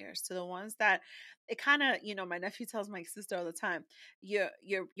naysayers, to the ones that it kind of, my nephew tells my sister all the time, you're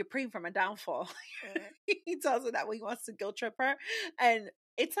praying for my downfall. He tells her that when he wants to guilt trip her, and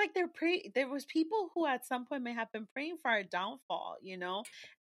it's like there was people who at some point may have been praying for our downfall.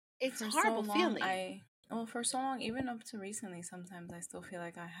 It's For so horrible long, feeling. for so long, even up to recently, sometimes I still feel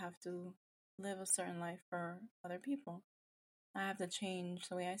like I have to live a certain life for other people. I have to change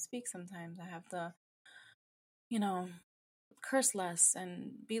the way I speak sometimes. I have to, you know, curse less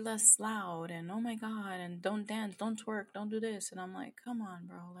and be less loud and oh my God, and don't dance, don't twerk, don't do this. And I'm like, come on,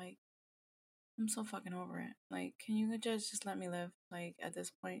 bro. Like, I'm so fucking over it. Like, can you just let me live? Like, at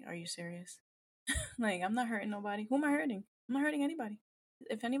this point, are you serious? Like, I'm not hurting nobody. Who am I hurting? I'm not hurting anybody.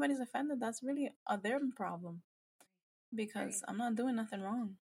 If anybody's offended, that's really their problem Right. because I'm not doing nothing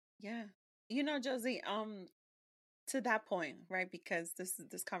wrong. Yeah. Josie, to that point, right? Because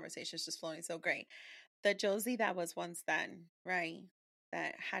this conversation is just flowing so great. The Josie that was once then, right?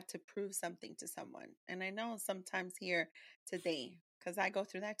 That had to prove something to someone. And I know sometimes here today, because I go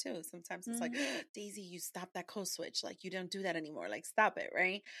through that too. Sometimes it's like, Mm-hmm. Daisy, you stop that code switch. Like, you don't do that anymore. Like, stop it,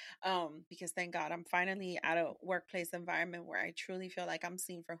 right? Because thank God I'm finally at a workplace environment where I truly feel like I'm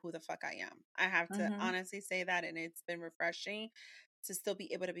seen for who the fuck I am. I have to Mm-hmm. honestly say that, and it's been refreshing to still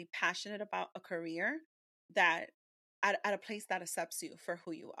be able to be passionate about a career that at a place that accepts you for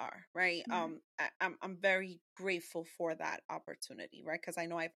who you are, right? Right. I'm very grateful for that opportunity, right? Because I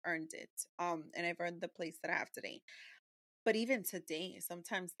know I've earned it, and I've earned the place that I have today. But even today,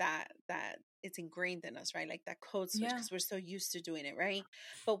 sometimes that it's ingrained in us, right? Like that code switch, Yeah. because we're so used to doing it, right?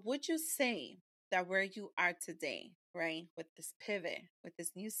 But would you say that where you are today, right, with this pivot, with this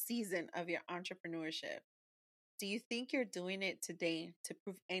new season of your entrepreneurship, do you think you're doing it today to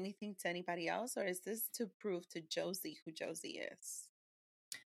prove anything to anybody else, or is this to prove to Josie who Josie is?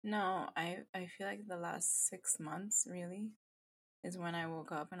 No, I feel like the last 6 months really is when I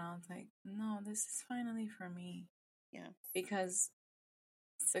woke up and I was like, no, this is finally for me. Yeah. Because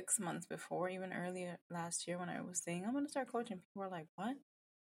 6 months before, even earlier last year when I was saying I'm gonna start coaching, people were like, what?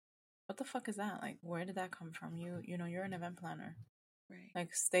 What the fuck is that? Like, where did that come from? You're an event planner. Right.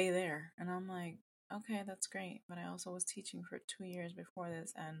 Like, stay there. And I'm like, okay, that's great. But I also was teaching for 2 years before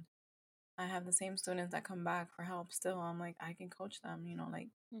this, and I have the same students that come back for help still. I'm like, I can coach them, like.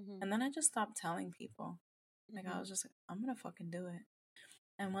 Mm-hmm. And then I just stopped telling people. Like, I Mm-hmm. was just like, I'm gonna fucking do it.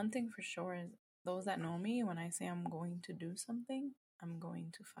 And one thing for sure is those that know me, when I say I'm going to do something, I'm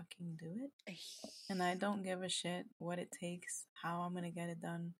going to fucking do it. And I don't give a shit what it takes, how I'm gonna get it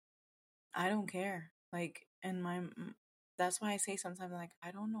done. I don't care. Like, and that's why I say sometimes, like,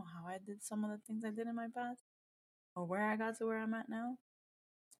 I don't know how I did some of the things I did in my past or where I got to where I'm at now.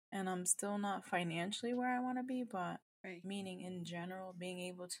 And I'm still not financially where I want to be, but Right. meaning in general, being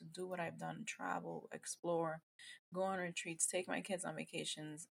able to do what I've done, travel, explore, go on retreats, take my kids on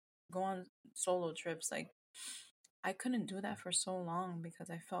vacations, go on solo trips. Like, I couldn't do that for so long because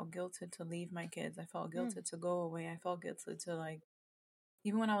I felt guilted to leave my kids. I felt Mm. guilted to go away. I felt guilted to, like,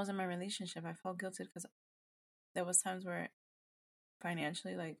 even when I was in my relationship, I felt guilted because there was times where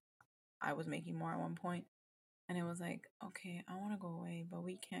financially, like, I was making more at one point, And it was like, okay, I want to go away, but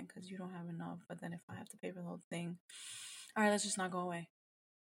we can't because you don't have enough. But then if I have to pay for the whole thing, all right, let's just not go away.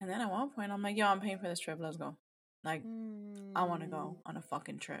 And then at one point, I'm like, yo, I'm paying for this trip. Let's go. Like, I want to go on a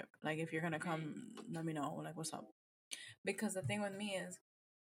fucking trip. Like, if you're going to come, let me know. Like, what's up? Because the thing with me is,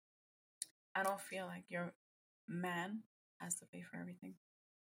 I don't feel like your man has to pay for everything.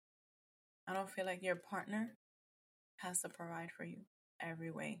 I don't feel like your partner has to provide for you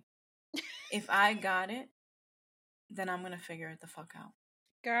every way. If I got it, then I'm going to figure it the fuck out.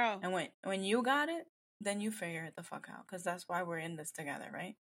 Girl. And when you got it, then you figure it the fuck out. Because that's why we're in this together,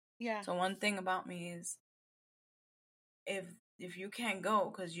 right? Yeah. So one thing about me is, if you can't go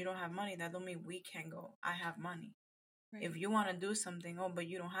because you don't have money, that don't mean we can't go. I have money. Right. If you want to do something, but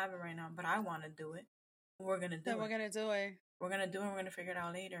you don't have it right now, but I want to do it, we're going to do it. We're going to do it. We're going to do it. We're going to figure it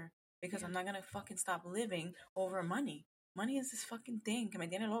out later. Because I'm not going to fucking stop living over money. Money is this fucking thing que me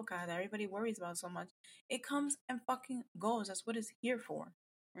tiene loca that everybody worries about so much. It comes and fucking goes. That's what it's here for.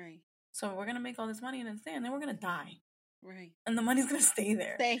 Right. So we're going to make all this money and then we're going to die. Right. And the money's going to stay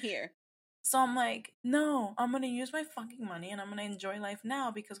there. Stay here. So I'm like, no, I'm going to use my fucking money and I'm going to enjoy life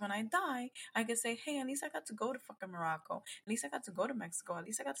now because when I die, I can say, hey, at least I got to go to fucking Morocco. At least I got to go to Mexico. At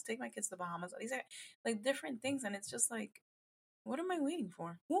least I got to take my kids to the Bahamas. At least like different things. And it's just like, what am I waiting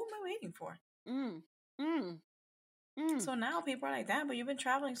for? Who am I waiting for? So now people are like, that, but you've been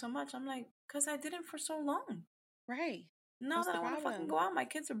traveling so much. I'm like, because I did it for so long. Right. Now that I want to fucking go out, my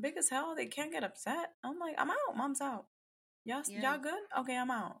kids are big as hell. They can't get upset. I'm like, I'm out. Mom's out. Y'all good? Okay, I'm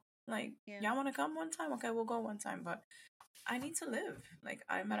out. Like, y'all want to come one time? Okay, we'll go one time. But I need to live. Like,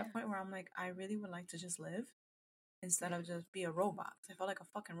 I'm at a point where I'm like, I really would like to just live instead of just be a robot. I felt like a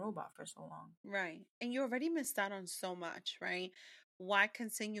fucking robot for so long. Right. And you already missed out on so much, right? Why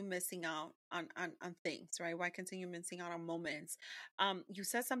continue missing out on things, right? Why continue missing out on moments? You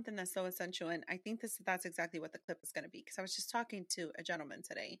said something that's so essential, and I think that's exactly what the clip is going to be. Because I was just talking to a gentleman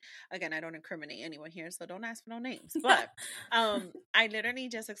today. Again, I don't incriminate anyone here, so don't ask for no names. But I literally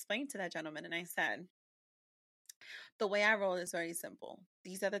just explained to that gentleman, and I said, the way I roll is very simple.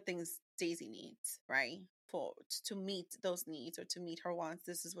 These are the things Daisy needs, right? To meet those needs or to meet her wants,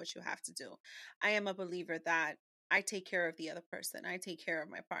 this is what you have to do. I am a believer that I take care of the other person. I take care of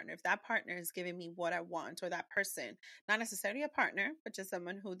my partner. If that partner is giving me what I want, or that person, not necessarily a partner, but just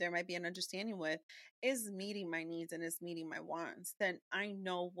someone who there might be an understanding with, is meeting my needs and is meeting my wants, then I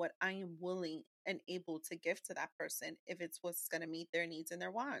know what I am willing and able to give to that person if it's what's going to meet their needs and their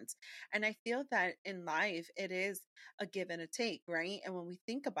wants. And I feel that in life, it is a give and a take, right? And when we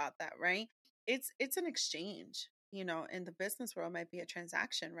think about that, right, it's an exchange. In the business world, it might be a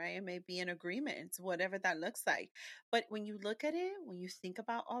transaction, right? It may be an agreement, whatever that looks like. But when you look at it, when you think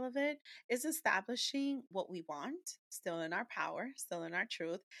about all of it, is establishing what we want, still in our power, still in our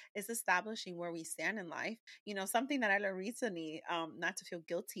truth, is establishing where we stand in life. Something that I learned recently, not to feel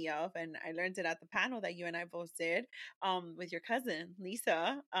guilty of, and I learned it at the panel that you and I both did, with your cousin,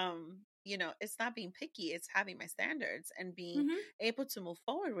 Lisa. It's not being picky, it's having my standards and being able to move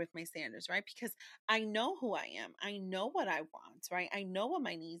forward with my standards, right? Because I know who I am. I know what I want, right? I know what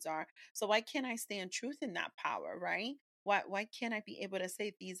my needs are. So why can't I stand truth in that power, right? Why can't I be able to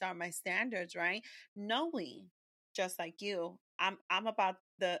say these are my standards, right? Knowing, just like you, I'm about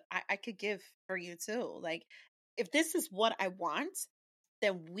I could give for you too. Like, if this is what I want,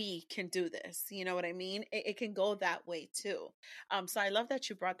 then we can do this. You know what I mean? It can go that way too. So I love that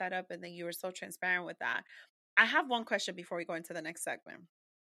you brought that up and that you were so transparent with that. I have one question before we go into the next segment.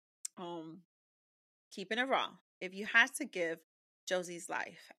 Keeping it raw. If you had to give Josie's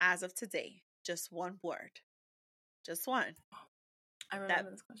life as of today, just one word, just one, I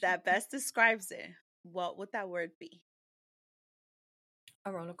remember this question, that best describes it, what would that word be?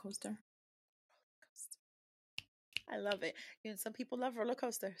 A roller coaster. I love it. Some people love roller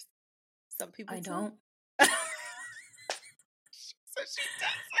coasters. Some people don't. So she does.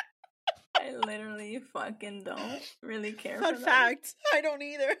 I literally fucking don't really care Fun for fact, I don't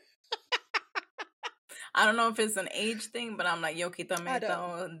either. I don't know if it's an age thing, but I'm like, yo, quítame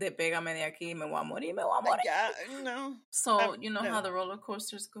esto, pégame de aquí, me voy a morir. Yeah, no. So, how the roller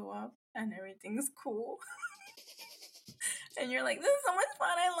coasters go up and everything's cool. And you're like, this is so much fun,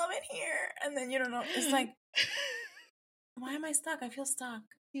 I love it here. And then you don't know, it's like, why am I stuck? I feel stuck.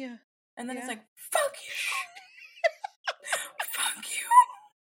 Yeah. And then it's like, fuck you. Fuck you.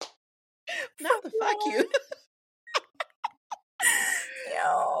 Not the fuck you.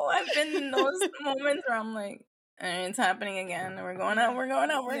 Yo, I've been in those moments where I'm like, and it's happening again. We're going up.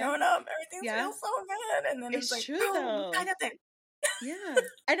 Everything feels so good. And then it's like, true, though. Cállate. Yeah.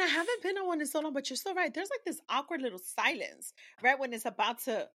 And I haven't been on one in so long, but you're so right. There's like this awkward little silence, right? When it's about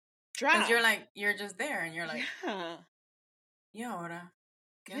to Because drop. you're just there and you're like, Yeah. ¿y ahora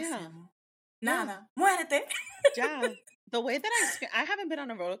qué Yeah. hacemos? Yeah. Nada, muérete. Yeah. The way that I haven't been on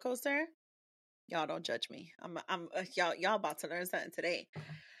a roller coaster. Y'all don't judge me. Y'all about to learn something today.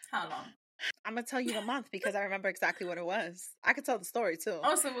 How long? I'm gonna tell you the month because I remember exactly what it was. I could tell the story too.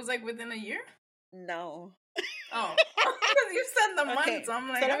 Oh, so it was like within a year? No. Oh, because you said the Okay. months. I'm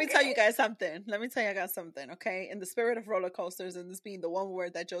like, So let me tell okay. you guys something. Let me tell you guys something, okay? In the spirit of roller coasters and this being the one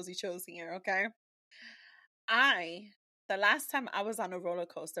word that Josie chose here, okay? The last time I was on a roller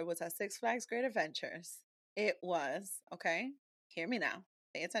coaster was at Six Flags Great Adventures. It was, okay? Hear me now.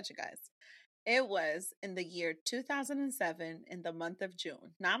 Pay attention, guys. It was in the year 2007 in the month of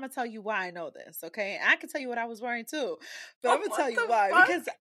June. Now I'm going to tell you why I know this, okay? I can tell you what I was wearing too, but I'm going to tell What you the why fuck? because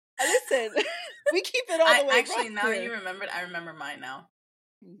listen, we keep it all the way Actually, raw now that here. you remembered, I remember mine now.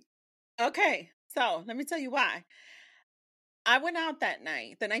 Okay, so let me tell you why. I went out that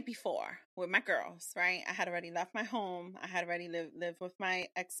night, the night before, with my girls, right? I had already left my home. I had already lived with my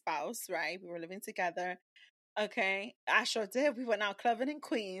ex-spouse, right? We were living together. Okay, I sure did. We went out clubbing in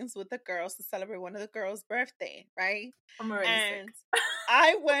Queens with the girls to celebrate one of the girls' birthday, right? I'm already sick. And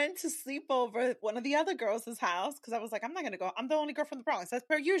I went to sleep over at one of the other girls' house because I was like, I'm not gonna go. I'm the only girl from the Bronx. As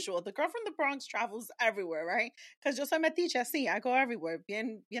per usual. The girl from the Bronx travels everywhere, right? Because yo soy meticha, sí, I go everywhere.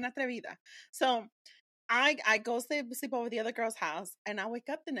 Bien atrevida. So I go sleep over the other girl's house, and I wake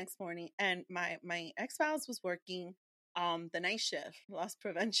up the next morning, and my ex spouse was working the night shift, loss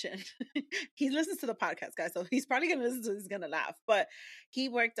prevention. He listens to the podcast, guys, so he's probably gonna listen to. He's gonna laugh, but he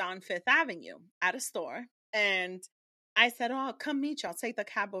worked on Fifth Avenue at a store, and I said, "Oh, I'll come meet you. I'll take the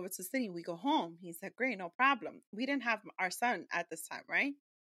cab over to the city. We go home." He said, "Great, no problem." We didn't have our son at this time, right?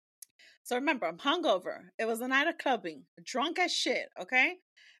 So remember, I'm hungover. It was a night of clubbing, drunk as shit. Okay,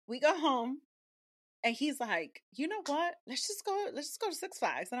 we go home. And he's like, you know what? Let's just go to Six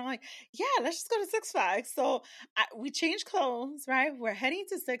Flags. And I'm like, yeah, let's just go to Six Flags. So we change clothes, right? We're heading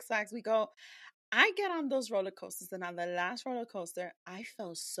to Six Flags. We go, I get on those roller coasters. And on the last roller coaster, I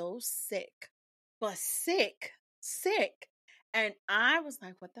felt so sick, but sick. And I was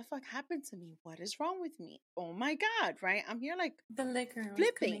like, what the fuck happened to me? What is wrong with me? Oh my God, right? I'm here like The liquor was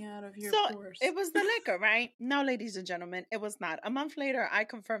flipping. coming out of your So pores. it was the liquor, right? No, ladies and gentlemen, it was not. A month later, I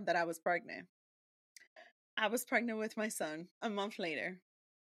confirmed that I was pregnant. I was pregnant with my son a month later.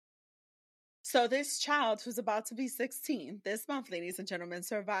 So this child who's about to be 16 this month, ladies and gentlemen,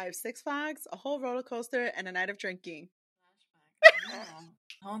 survived Six Flags, a whole roller coaster, and a night of drinking. Flashback.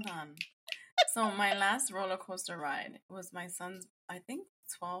 No, hold on. So my last roller coaster ride was my son's, I think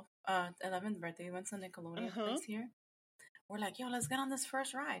 11th birthday. We went to Nickelodeon Uh-huh. place here. We're like, yo, let's get on this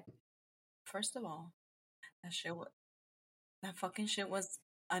first ride. First of all, that fucking shit was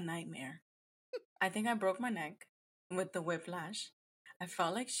a nightmare. I think I broke my neck with the whiplash. I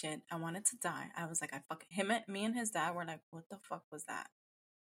felt like shit. I wanted to die. I was like, me and his dad were like, what the fuck was that?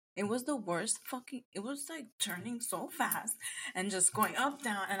 It was the worst fucking, it was like turning so fast and just going up,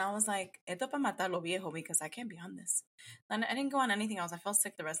 down. And I was like, esto pa matarlo viejo because I can't be on this. And I didn't go on anything else. I felt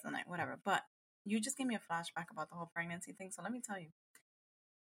sick the rest of the night, whatever. But you just gave me a flashback about the whole pregnancy thing. So let me tell you,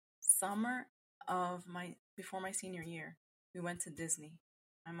 summer before my senior year, we went to Disney.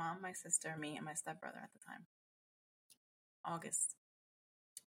 My mom, my sister, me, and my stepbrother at the time. August.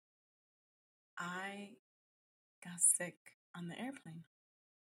 I got sick on the airplane,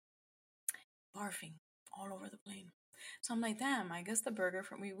 barfing all over the plane. So I'm like, damn, I guess the burger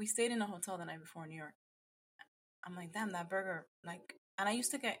from we stayed in a hotel the night before in New York. I'm like, damn, that burger, like, and I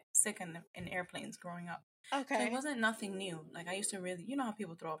used to get sick in airplanes growing up. So it Okay. wasn't nothing new. Like, I used to really, you know how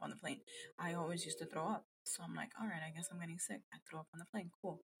people throw up on the plane? I always used to throw up. So I'm like, all right, I guess I'm getting sick. I threw up on the plane.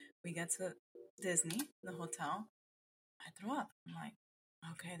 Cool. We get to Disney, the hotel. I threw up. I'm like,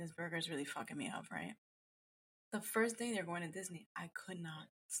 okay, this burger is really fucking me up, right? The first day they're going to Disney, I could not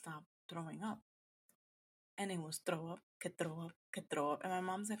stop throwing up. And it was throw up, could throw up, could throw up. And my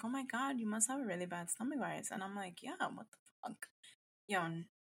mom's like, oh my God, you must have a really bad stomach virus. And I'm like, yeah, what the fuck? Yo,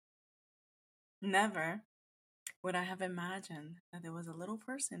 never would I have imagined that there was a little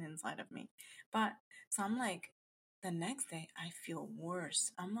person inside of me. But, so I'm like, the next day I feel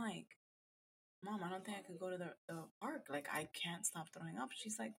worse. I'm like, Mom, I don't think I could go to the park. Like, I can't stop throwing up.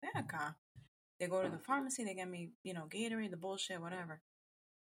 She's like, Becca. They go to the pharmacy, they get me, Gatorade, the bullshit, whatever.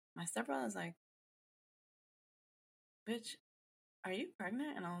 My stepbrother's like, bitch, are you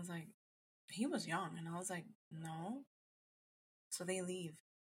pregnant? And I was like, he was young. And I was like, no. So they leave.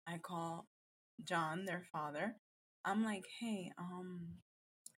 I call John, their father. I'm like, hey,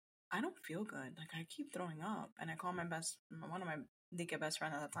 I don't feel good. Like, I keep throwing up. And I call one of my Dika best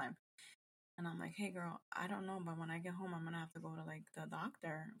friend at the time. And I'm like, hey, girl, I don't know, but when I get home, I'm going to have to go to, like, the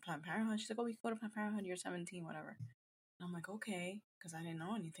doctor, Planned Parenthood. She's like, oh, we can go to Planned Parenthood. You're 17, whatever. And I'm like, okay, because I didn't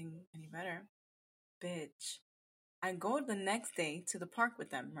know anything any better. Bitch. I go the next day to the park with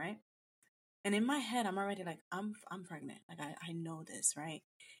them, right? And in my head, I'm already like, I'm pregnant. Like, I know this, right?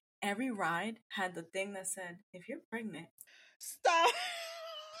 Every ride had the thing that said, if you're pregnant, Stop.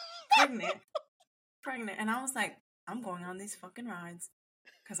 pregnant, pregnant. And I was like, I'm going on these fucking rides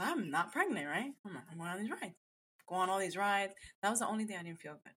because I'm not pregnant, right? I'm going on these rides. Go on all these rides. That was the only day I didn't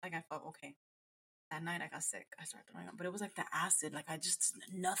feel good. Like, I felt okay. That night I got sick. I started throwing up, but it was like the acid. Like, I just,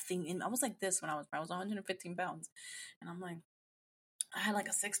 nothing in. I was like this when I was 115 pounds. And I'm like, I had like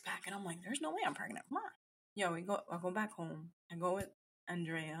a 6-pack, and I'm like, there's no way I'm pregnant. Come on. Yo, I go back home. I go with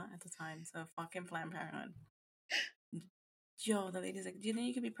Andrea at the time to fucking Planned Parenthood. Yo, the lady's like, do you think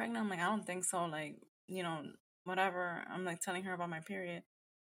you could be pregnant? I'm like, I don't think so. Like, whatever. I'm like telling her about my period.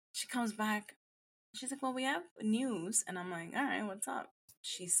 She comes back. She's like, well, we have news. And I'm like, all right, what's up?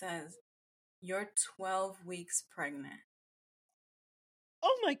 She says, you're 12 weeks pregnant.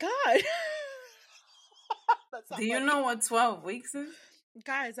 Oh my God. That's not Do you funny. know what 12 weeks is?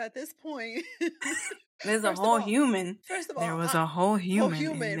 Guys, at this point, there's a whole human. First of all, there was a whole human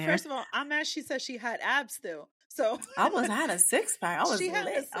in there. First of all, I'm mad she said she had abs still. So I had a 6-pack. I was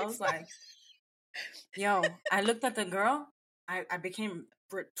lit. I was like, yo, I looked at the girl. I became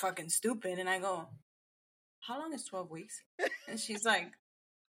fucking stupid, and I go, how long is 12 weeks? And she's like,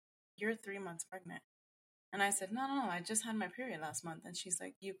 you're 3 months pregnant. And I said, no, I just had my period last month. And she's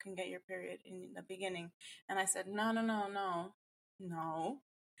like, you can get your period in the beginning. And I said, no.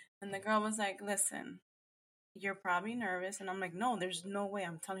 And the girl was like, listen, you're probably nervous. And I'm like, no, there's no way.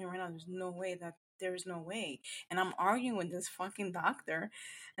 I'm telling you right now, there's no way. And I'm arguing with this fucking doctor.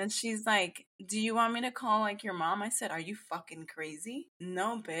 And she's like, do you want me to call like your mom? I said, are you fucking crazy?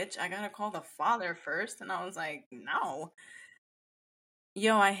 No, bitch. I gotta call the father first. And I was like, no.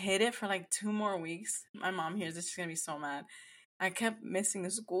 Yo, I hid it for like 2 more weeks. My mom hears this, she's gonna be so mad. I kept missing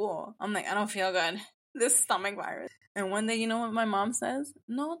school. I'm like, I don't feel good. This stomach virus. And one day, you know what my mom says?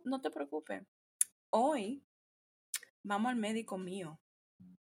 No te preocupes. Hoy vamos al médico mío.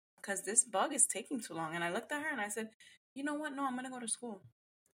 Because this bug is taking too long. And I looked at her and I said, you know what? No, I'm gonna go to school.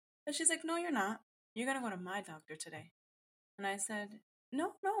 And she's like, no, you're not. You're gonna go to my doctor today. And I said,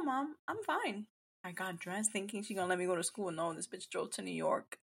 no, mom, I'm fine. I got dressed thinking she's gonna let me go to school. No, this bitch drove to New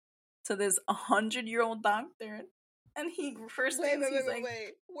York to this 100-year-old doctor. And he first wait.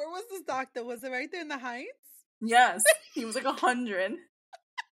 Where was this doctor? Was it right there in the Heights? Yes. He was like 100.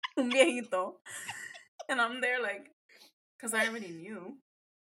 Un viejito. And I'm there like, because I already knew.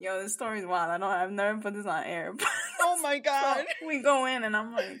 Yo, this story's wild. I've never put this on air. Oh my God. So we go in and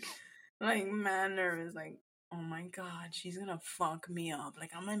I'm like mad nervous. Like, oh my God, she's gonna fuck me up.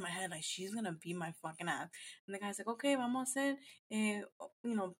 Like, I'm in my head, like, she's gonna beat my fucking ass. And the guy's like, okay, vamos a hacer,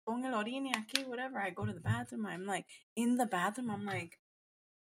 pon el orine aquí, whatever. I go to the bathroom. I'm like, in the bathroom, I'm like,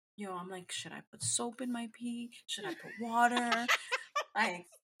 should I put soap in my pee? Should I put water? Like,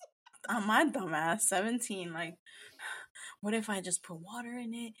 I'm my dumbass, 17. Like, what if I just put water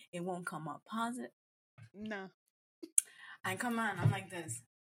in it? It won't come up positive. No. I come out and I'm like this.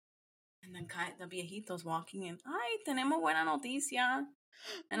 And then the viejito's walking in. Ay, tenemos buena noticia.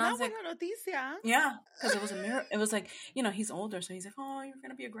 And I was like, buena noticia. Yeah, because it was a mirror. It was like, he's older. So he's like, oh, you're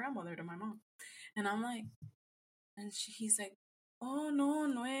going to be a grandmother to my mom. And I'm like, and he's like, oh, no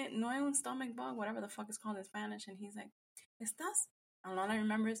es un stomach bug, whatever the fuck it's called in Spanish. And he's like, ¿estás? And all I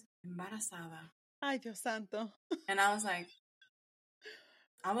remember is embarazada. Ay, Dios santo. And I was like,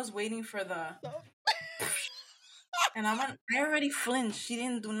 I was waiting for the... And I already flinched. She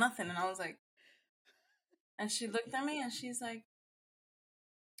didn't do nothing. And I was like... And she looked at me and she's like,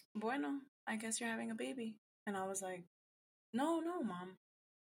 bueno, I guess you're having a baby. And I was like, no, Mom.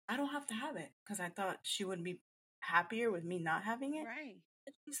 I don't have to have it. Because I thought she would be happier with me not having it. Right.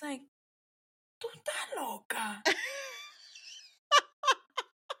 And she's like, tú estás loca.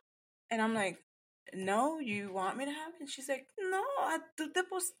 And I'm like, no, you want me to have it? And she's like, no, tú te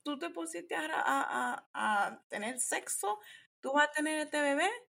pusiste a tener sexo. Tú vas a tener este bebé.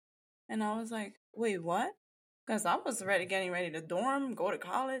 And I was like, wait, what? Because I was getting ready to dorm, go to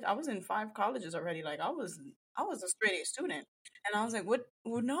college. I was in 5 colleges already. Like, I was a straight A student. And I was like, what?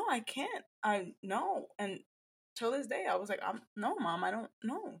 Well, no, I can't. No. And till this day, I was like, no, Mom, I don't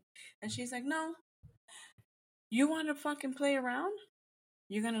know. And she's like, no. You want to fucking play around?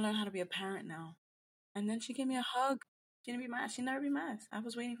 You're going to learn how to be a parent now. And then she gave me a hug. She didn't beat my ass. She never beat my ass. I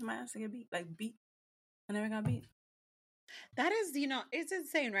was waiting for my ass to get beat. Like, beat. I never got beat. That is, it's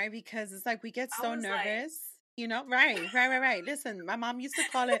insane, right? Because it's like we get so nervous. You know, right. Listen, my mom used to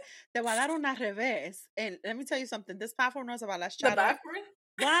call it the balaron al revés. And let me tell you something. This platform knows about La The Charo. backward?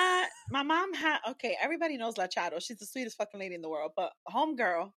 What? My mom had, okay, everybody knows La Charo. She's the sweetest fucking lady in the world. But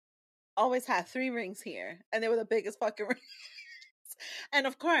homegirl always had 3 rings here. And they were the biggest fucking rings. And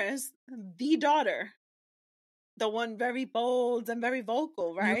of course, the daughter, the one very bold and very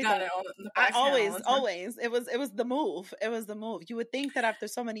vocal, You right? got it all the I backhand all the time. always, it was the move. It was the move. You would think that after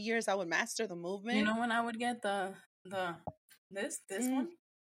so many years, I would master the You movement. know when I would get the this Mm. one,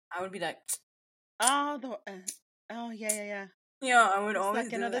 I would be like, Oh, oh yeah. yeah, I would The always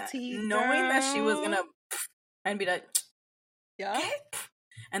sucking do of the that, teeth, knowing that she was girl. gonna, I'd be like, Yeah, ¿qué?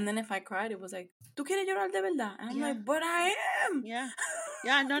 And then if I cried, it was like, ¿tú quieres llorar de verdad? And I'm yeah, like, but I am. yeah.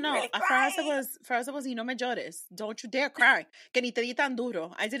 Yeah, no, I'm no. really crying. For us it was, y no me llores. Don't you dare cry. Que ni te di tan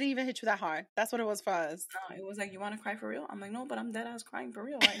duro. I didn't even hit you that hard. That's what it was for us. No, it was like, you want to cry for real? I'm like, no, but I'm dead ass crying for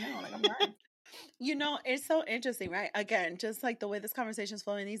real right now. Like I'm crying. You know, it's so interesting, right? Again, just like the way this conversation is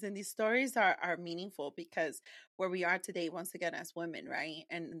flowing, these stories are meaningful because where we are today, once again, as women, right?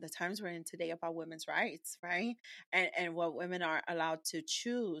 And the times we're in today about women's rights, right? And what women are allowed to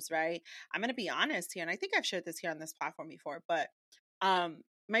choose, right? I'm gonna be honest here, and I think I've shared this here on this platform before, but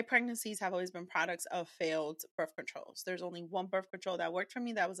my pregnancies have always been products of failed birth controls. There's only one birth control that worked for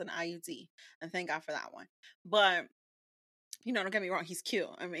me, that was an IUD. And thank God for that one. But don't get me wrong, he's cute.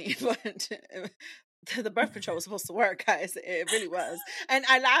 I mean, but the birth control was supposed to work, guys. It really was. And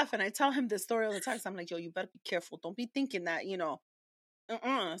I laugh and I tell him this story all the time. So I'm like, yo, you better be careful. Don't be thinking that,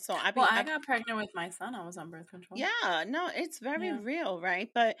 So Well, I got pregnant with my son. I was on birth control. yeah, no, it's very Yeah. real, right?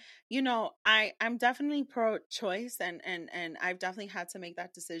 But I'm definitely pro-choice, and I've definitely had to make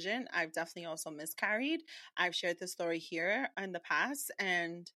that decision. I've definitely also miscarried. I've shared this story here in the past,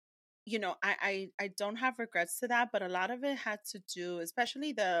 and I don't have regrets to that, but a lot of it had to do,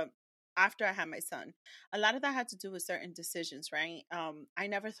 especially the after I had my son, a lot of that had to do with certain decisions, right? I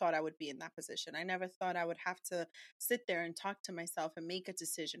never thought I would be in that position. I never thought I would have to sit there and talk to myself and make a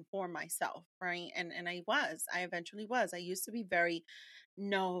decision for myself, right? And I eventually was. I used to be very,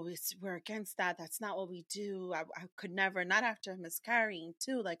 no, we're against that. That's not what we do. I could never, not after miscarrying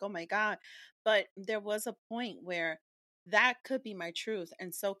too. Like, oh my God. But there was a point where that could be my truth,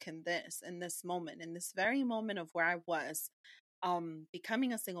 and so can this in this moment, in this very moment of where I was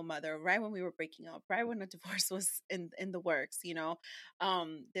becoming a single mother, right when we were breaking up, right when a divorce was in the works.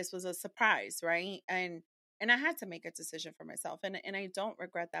 This was a surprise, right? And I had to make a decision for myself, and I don't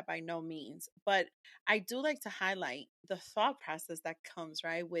regret that by no means, but I do like to highlight the thought process that comes,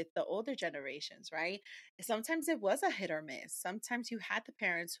 right, with the older generations, right? Sometimes it was a hit or miss. Sometimes you had the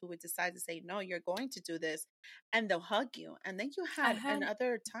parents who would decide to say, no, you're going to do this, and they'll hug you. And then you I had had and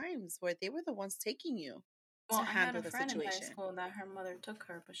other times where they were the ones taking you to Well, I had handle a the friend in high situation. school that her mother took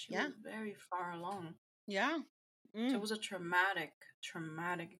her, but she Yeah. was very far along. Yeah. So it Mm. was a traumatic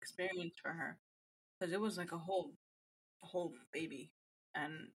experience for her because it was like a whole baby,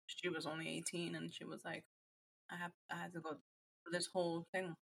 and she was only 18, and she was like, I had to go through this whole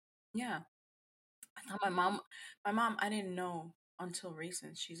thing. Yeah, I thought my mom, I didn't know until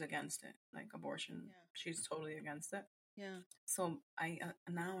recent she's against it, like abortion. Yeah. She's totally against it. Yeah. So I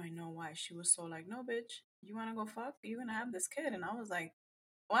now I know why she was so like, no, bitch, you wanna go fuck? You gonna have this kid? And I was like,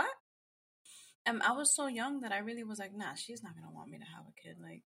 what? And I was so young that I really was like, nah, she's not gonna want me to have a kid.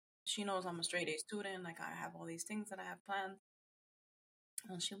 Like, she knows I'm a straight A student. Like, I have all these things that I have planned.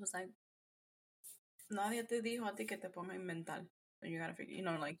 And she was like, nadie te dijo a ti que te ponga en mental. So you gotta figure,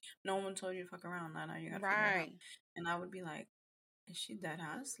 like, no one told you to fuck around. Now you gotta figure it out. Right. And I would be like, is she dead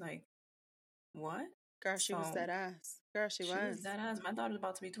ass? Like, what? Girl, she was So dead ass. Girl, she she was was. dead ass. My daughter's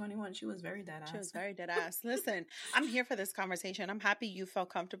about to be 21. She was very dead She was ass. very dead ass. Listen, I'm here for this conversation. I'm happy you felt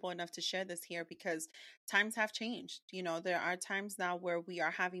comfortable enough to share this here because times have changed. There are times now where we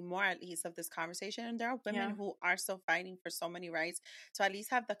are having more, at least, of this conversation. And there are women Yeah. who are still fighting for so many rights to at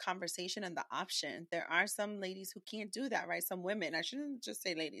least have the conversation and the option. There are some ladies who can't do that, right? Some women, I shouldn't just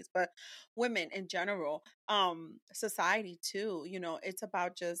say ladies, but women in general, society too. It's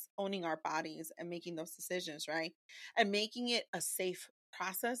about just owning our bodies and making those decisions, right? And making it a safe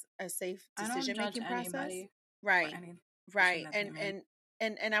process, a safe I don't decision judge making process. anybody for Right. any decision Right. that they And make.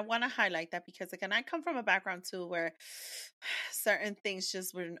 and and I want to highlight that because again, I come from a background too where certain things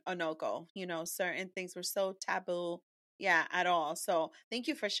just were a no-go. Certain things were so taboo. Yeah, at all. So thank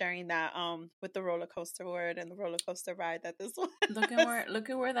you for sharing that with the roller coaster word and the roller coaster ride that this was. Look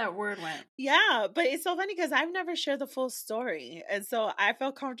at where that word went. Yeah, but it's so funny because I've never shared the full story. And so I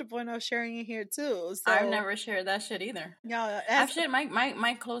felt comfortable enough sharing it here too. I've So never shared that shit either. yeah, I've shared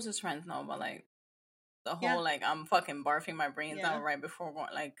my closest friends know, but like the yeah, whole like I'm fucking barfing my brains yeah, out right before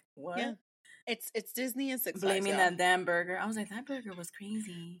going like yeah. what? It's Disney and Six Flags, Blaming y'all. that damn burger. I was like, that burger was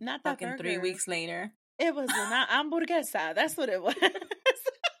crazy. Not that Fucking 3 burger. weeks later. It was not hamburguesa. That's what it was.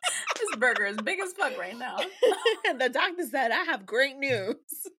 This burger is big as fuck right now. And the doctor said, I have great news.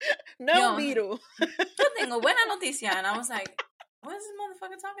 No Yo, virus. yo tengo buena noticia. And I was like, what is this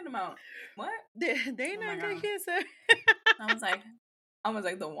motherfucker talking about? What? They Oh my not good God. here, sir. I was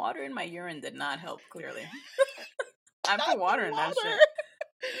like, the water in my urine did not help, clearly. I Not put water the in that shit.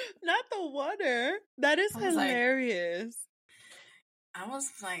 Not the water. That is I was like- hilarious. I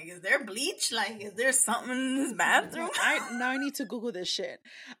was like, is there bleach? Like, is there something in this bathroom? Now I need to Google this shit.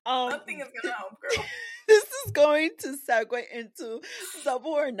 Nothing is gonna help, girl. This is going to segue into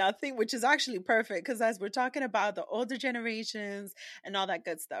Double or Nothing, which is actually perfect because as we're talking about the older generations and all that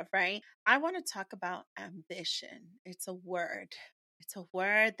good stuff, right? I want to talk about ambition. It's a word. It's a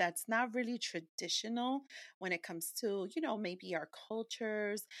word that's not really traditional when it comes to, maybe our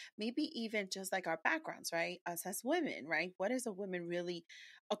cultures, maybe even just like our backgrounds, right? Us as women, right? What is a woman really,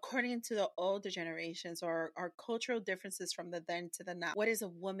 according to the older generations or our cultural differences from the then to the now? What is a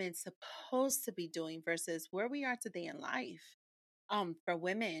woman supposed to be doing versus where we are today in life? For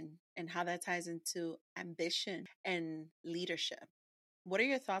women and how that ties into ambition and leadership. What are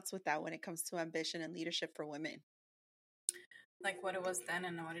your thoughts with that when it comes to ambition and leadership for women? Like what it was then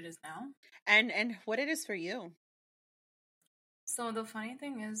and what it is now. And what it is for you. So the funny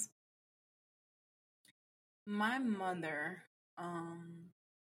thing is, my mother,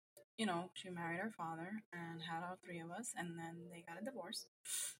 she married her father and had all three of us, and then they got a divorce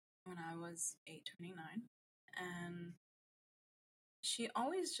when I was 8, turning 9. And she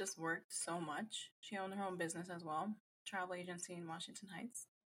always just worked so much. She owned her own business as well, travel agency in Washington Heights,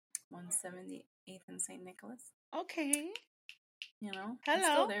 178th and St. Nicholas. Okay. It's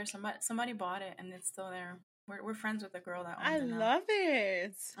still there. Somebody bought it, and it's still there. We're friends with the girl that owns it now. I love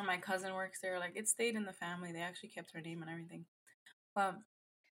it. And my cousin works there. Like, it stayed in the family. They actually kept her name and everything. But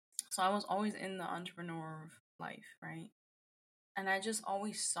so I was always in the entrepreneur life, right? And I just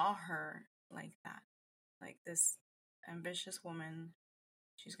always saw her like that, like this ambitious woman.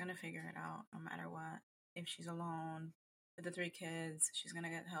 She's gonna figure it out no matter what. If she's alone with the 3 kids, she's gonna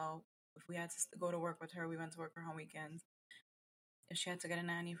get help. If we had to go to work with her, we went to work for her on weekends. If she had to get a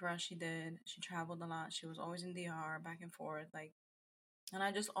nanny for us, she did. She traveled a lot. She was always in DR, back and forth, like. And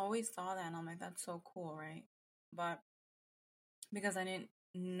I just always saw that, and I'm like, that's so cool, right? But because I didn't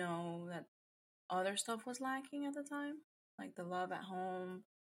know that other stuff was lacking at the time, like the love at home,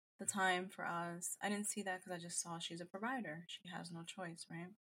 the time for us, I didn't see that because I just saw she's a provider. She has no choice,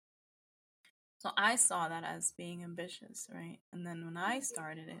 right? So I saw that as being ambitious, right? And then when I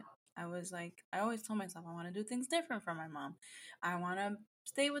started it, I was like, I always told myself, I want to do things different from my mom. I want to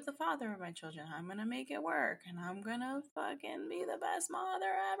stay with the father of my children. I'm going to make it work, and I'm going to fucking be the best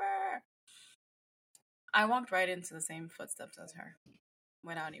mother ever. I walked right into the same footsteps as her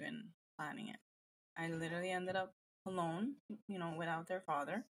without even planning it. I literally ended up alone, without their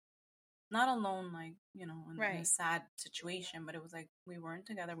father. Not alone, like, in a sad situation, but it was like we weren't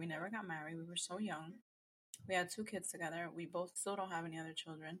together. We never got married. We were so young. We had 2 kids together. We both still don't have any other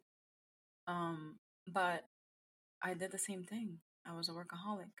children. But I did the same thing. I was a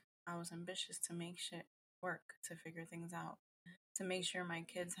workaholic. I was ambitious to make shit work, to figure things out, to make sure my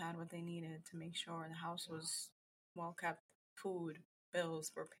kids had what they needed, to make sure the house was well kept, food,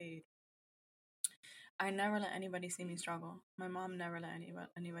 bills were paid. I never let anybody see me struggle. My mom never let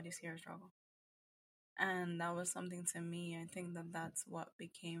anybody see her struggle. And that was something to me. I think that that's what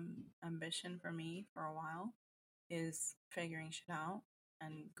became ambition for me for a while, is figuring shit out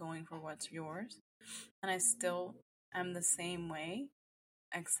and going for what's yours. And I still am the same way,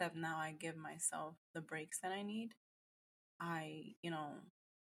 except now I give myself the breaks that I need. I'm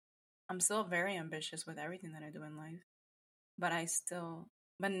still very ambitious with everything that I do in life, but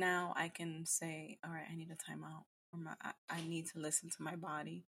but now I can say, all right, I need a timeout. I need to listen to my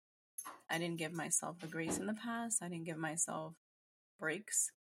body. I didn't give myself the grace in the past. I didn't give myself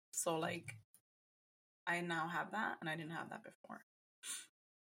breaks. So, like, I now have that, and I didn't have that before.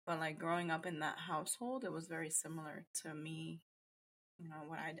 But, like, growing up in that household, it was very similar to me,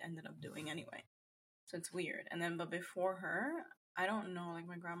 what I ended up doing anyway. So it's weird. And then, but before her, I don't know, like,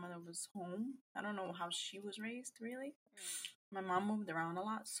 my grandmother was home. I don't know how she was raised, really. My mom moved around a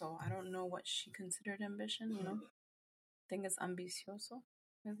lot, so I don't know what she considered ambition, I think it's ambicioso.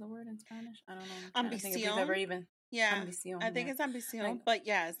 is the word in Spanish? I don't know. I'm trying to think if we've Ambición. ever even Yeah, I ambición. think Yeah, it's ambición, like but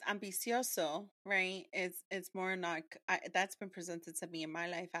yes, ambicioso, right? It's more like that's been presented to me in my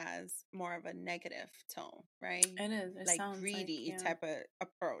life as more of a negative tone, right? it is. It Like sounds like greedy yeah, type of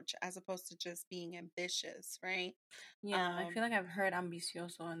approach, as opposed to just being ambitious, right? yeah. I feel Um, like I've heard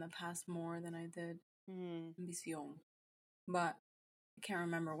ambicioso in the past more than I did mm, ambición, but I can't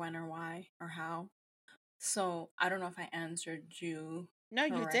remember when or why or how. So I don't know if I answered you no,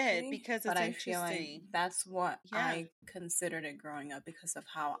 you did correctly, because but it's I feel like interesting. that's what Yeah, I considered it growing up because of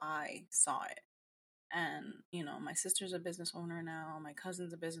how I saw it. And, you know, my sister's a business owner now, my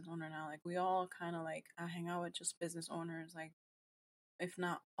cousin's a business owner now. Like, we all kind of like, I hang out with just business owners. Like, if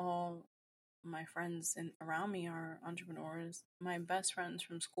not all my friends around me are entrepreneurs. My best friends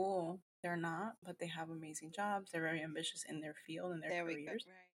from school, they're not, but they have amazing jobs. They're very ambitious in their field and their there we go. careers.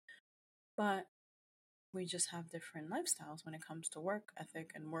 Right. But we just have different lifestyles when it comes to work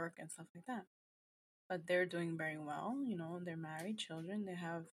ethic and work and stuff like that. But they're doing very well. You know, they're married, children, they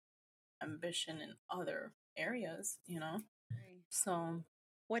have ambition in other areas, you know. Right. So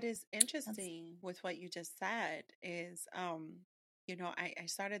What is that's interesting with what you just said is, I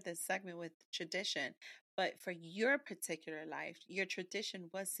started this segment with tradition, but for your particular life, your tradition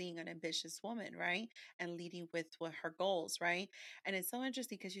was seeing an ambitious woman, right? And leading with her goals, right? And it's so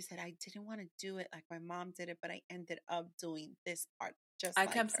interesting because you said, I didn't want to do it like my mom did it, but I ended up doing this part just I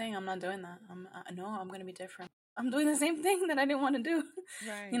like kept her. saying I'm not doing that. No, I'm gonna be different. I'm doing the same thing that I didn't want to do. You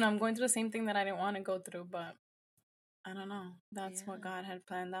Right. know, I'm going through the same thing that I didn't want to go through, but I don't know. That's what Yeah. God had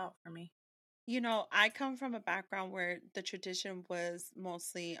planned out for me. I come from a background where the tradition was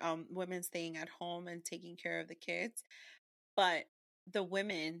mostly women staying at home and taking care of the kids. But the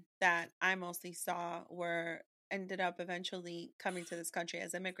women that I mostly saw were ended up eventually coming to this country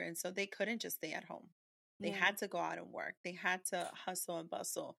as immigrants. So they couldn't just stay at home. They Yeah. had to go out and work. They had to hustle and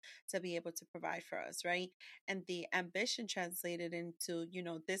bustle to be able to provide for us, right? And the ambition translated into,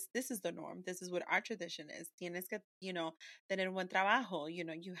 this is the norm. This is what our tradition is. Tienes que, tener un buen trabajo.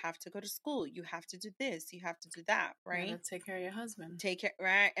 You have to go to school. You have to do this. You have to do that, You gotta right? take care of your husband. Take care,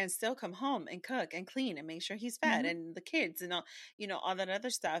 right, and still come home and cook and clean and make sure he's fed Mm-hmm. and the kids and all that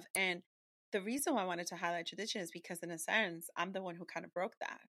other stuff. And the reason why I wanted to highlight tradition is because in a sense I'm the one who kind of broke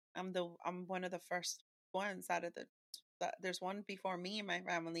that. I'm one of the first ones out of there's one before me in my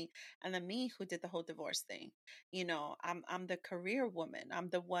family and then me who did the whole divorce thing. I'm the career woman. I'm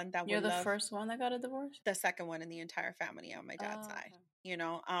the one that You're would the love first one that got a divorce? the second one in the entire family on my dad's Oh, side.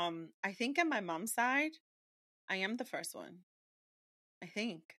 okay. I think on my mom's side I am the first one. I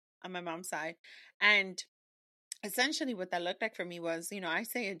think, on my mom's side. And essentially, what that looked like for me was, I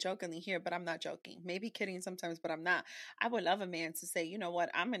say it jokingly here, but I'm not joking. Maybe kidding sometimes, but I'm not. I would love a man to say, you know what,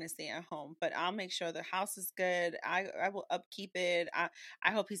 I'm going to stay at home, but I'll make sure the house is good. I will upkeep it. I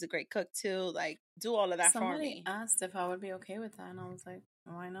hope he's a great cook too. Like, do all of that for Somebody me. asked if I would be okay with that, and I was like,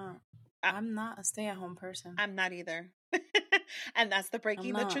 why not? I, I'm not a stay-at-home person. I'm not either. And that's the I'm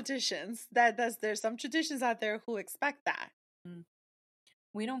breaking the not. traditions. There's some traditions out there who expect that. Mm.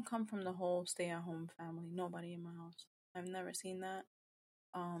 We don't come from the whole stay-at-home family. Nobody in my house. I've never seen that.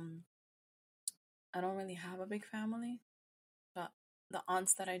 Um, I don't really have a big family, but the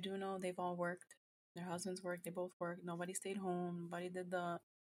aunts that I do know, they've all worked. Their husbands worked. They both worked. Nobody stayed home. Nobody did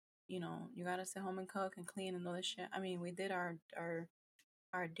you gotta stay home and cook and clean and all this shit. I mean, we did our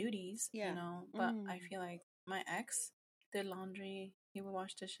duties, Yeah. but Mm, I feel like my ex did laundry. He would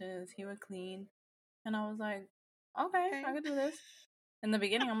wash dishes. He would clean, and I was like, okay, okay. I could do this. In the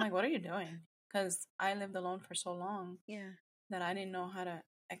beginning, I'm like, what are you doing? Because I lived alone for so long Yeah. that I didn't know how to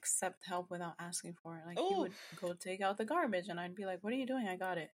accept help without asking for it. Like he Oh. would go take out the garbage and I'd be like, "What are you doing? I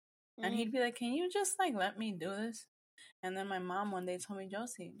got it." And Mm, he'd be like, "Can you just like let me do this?" And then my mom one day told me,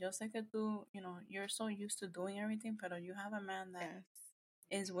 "Josie, yo sé que tú, you're so used to doing everything, pero you have a man that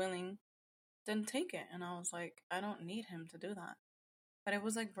yes. is willing, then take it." And I was like, "I don't need him to do that." But it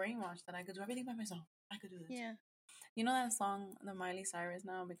was like brainwashed that I could do everything by myself. I could do this. Yeah. You know that song, the Miley Cyrus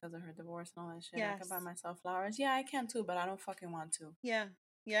now, because of her divorce and all that shit? I could buy Yes. myself flowers. Yeah, I can too, but I don't fucking want to. Yeah.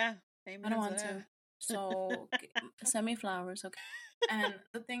 Yeah. I don't Amen to want to. that. So send me flowers, okay? And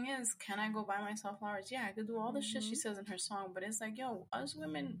the thing is, can I go buy myself flowers? Yeah, I could do all the shit she Hmm. says in her song, but it's like, yo, us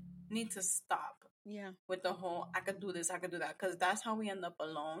women need to stop Yeah. with the whole I could do this, I could do that, because that's how we end up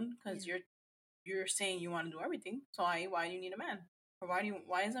alone. Because Yeah. you're saying you want to do everything, so why do you need a man? Or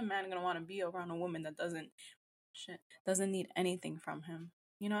why is a man gonna want to be around a woman that doesn't need anything from him?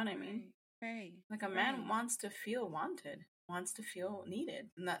 You know what I mean? Right. Right. Like a man Right. wants to feel wanted, wants to feel needed.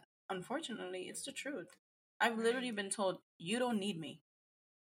 And that, unfortunately, it's the truth. I've literally Right. been told, you don't need me.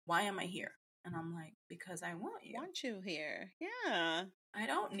 Why am I here? And I'm like, because I want you. Want you here. Yeah. I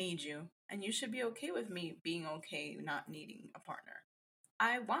don't need you. And you should be okay with me being okay not needing a partner.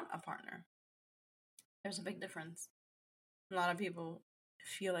 I want a partner. There's a big difference. A lot of people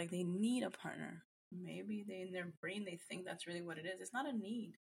feel like they need a partner. Maybe they in their brain they think that's really what it is. It's not a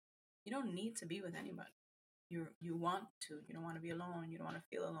need. You don't need to be with anybody. You want to. You don't want to be alone. You don't want to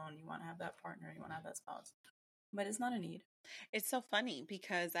feel alone. You want to have that partner. You want to have that spouse. But it's not a need. It's so funny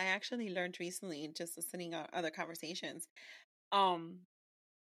because I actually learned recently, just listening to other conversations, um,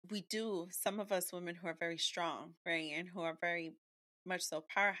 we do, some of us women who are very strong, right, and who are very much so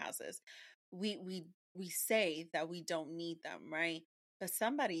powerhouses, we we we say that we don't need them, right? But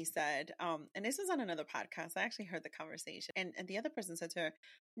somebody said, and this was on another podcast, I actually heard the conversation, and the other person said to her,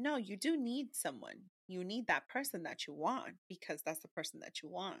 no, you do need someone. You need that person that you want because that's the person that you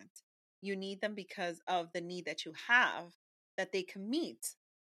want. You need them because of the need that you have, that they can meet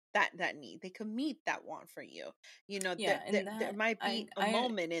that need. They can meet that want for you. Yeah, and There that might be a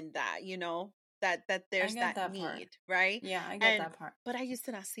moment in that, that I there's get that that part. need, right? Yeah, I get And that part. but I used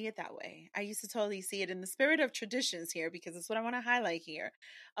to not see it that way. I used to totally see it in the spirit of traditions here, because it's what I want to highlight here,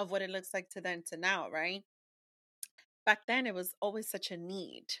 of what it looks like to then to now, right? Back then it was always such a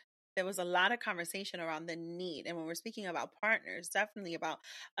need. There was a lot of conversation around the need. And when we're speaking about partners, definitely about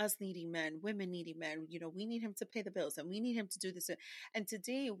us needing men, women needing men. We need him to pay the bills and we need him to do this. And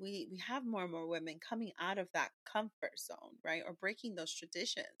today we have more and more women coming out of that comfort zone, right? Or breaking those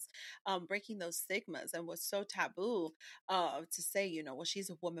traditions, breaking those stigmas. And what's so taboo to say, well, she's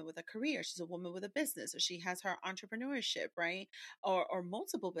a woman with a career, she's a woman with a business, or she has her entrepreneurship, right? Or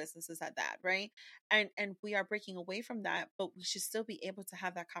multiple businesses at that, right? And we are breaking away from that, but we should still be able to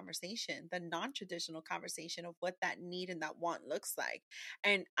have that conversation, the non-traditional conversation of what that need and that want looks like.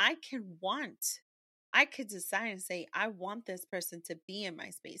 And I could decide and say, I want this person to be in my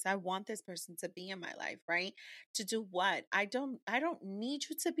space, I want this person to be in my life, right? To do what? I don't need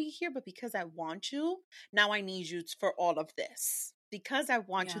you to be here, but because I want you, now I need you for all of this. Because I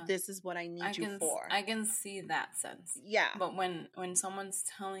want you, Yeah. this is what I need you for. I can see that sense. Yeah. But when someone's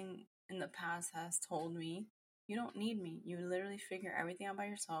telling in the past has told me, you don't need me. You literally figure everything out by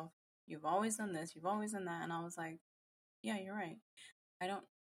yourself. You've always done this, you've always done that. And I was like, yeah, you're right. I don't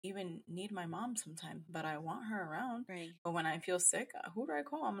even need my mom sometimes, but I want her around. Right. But when I feel sick, who do I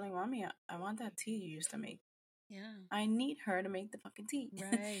call? I'm like, Mommy, I want that tea you used to make. Yeah. I need her to make the fucking tea.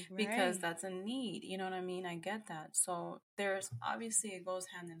 Right. Because Right. that's a need. You know what I mean? I get that. So there's obviously it goes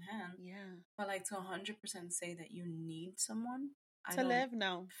hand in hand. Yeah. But like to 100% say that you need someone, I To don't live,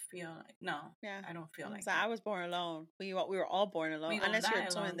 no. feel like, no, Yeah. I don't feel like So that. I was born alone. We were all born alone. We gonna Unless you're die a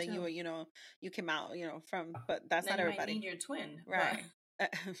twin, alone then too. you came out, from, but that's Then not you might everybody. need your twin, but Right. I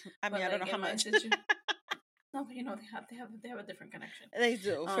mean, but I don't know like how in my much. situation, no, but they have a different connection. They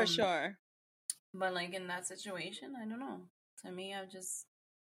do, for Um, sure. but like in that situation, I don't know. To me, I've just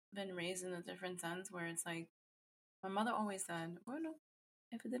been raised in a different sense where it's like my mother always said, "Well, no,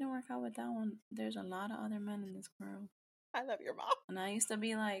 if it didn't work out with that one, there's a lot of other men in this world." I love your mom. And I used to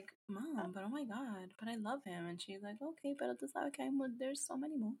be like, Mom, but oh my God, but I love him. And she's like, okay, but at the same time, well, there's so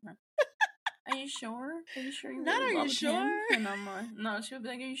many more. Are you sure? Are you sure you Not, really are you loved him? sure? And I'm like, no, she would be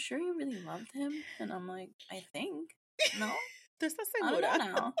like, are you sure you really loved him? And I'm like, I think. No? Tú estás I don't know segura?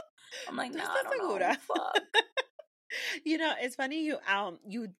 now. I'm like, Tú no, I estás don't know. segura? Fuck. It's funny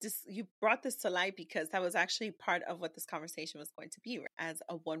you brought this to light, because that was actually part of what this conversation was going to be, as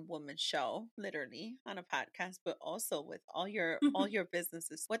a one woman show, literally on a podcast, but also with all your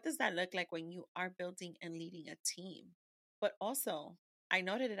businesses. What does that look like when you are building and leading a team? But also, I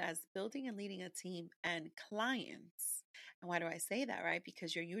noted it as building and leading a team and clients. And why do I say that, right?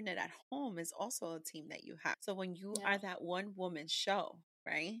 Because your unit at home is also a team that you have. So when you Yeah. are that one woman show,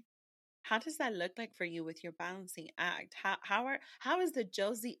 right? How does that look like for you with your balancing act? How is the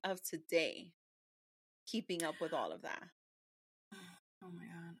Josie of today keeping up with all of that? Oh my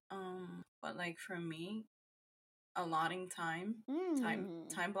God. But like for me, allotting Mm.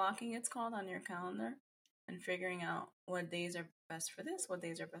 time blocking, it's called on your calendar, and figuring out what days are best for this, what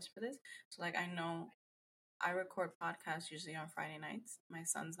days are best for this. So like I know I record podcasts usually on Friday nights. My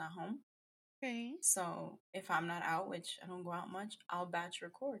son's not home. Okay. So if I'm not out, which I don't go out much, I'll batch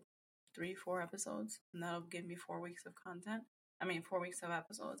record 3, 4 episodes, and that'll give me 4 weeks of content. I mean, 4 weeks of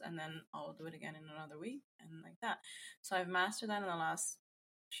episodes, and then I'll do it again in another week, and like that. So I've mastered that in the last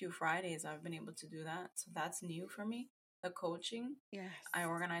few Fridays. I've been able to do that. So that's new for me. The coaching, Yes. I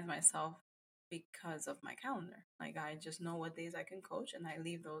organize myself because of my calendar. Like I just know what days I can coach, and I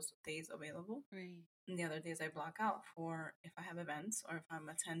leave those days available. Right. And the other days I block out for if I have events or if I'm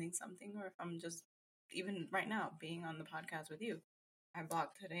attending something or if I'm just even right now being on the podcast with you. I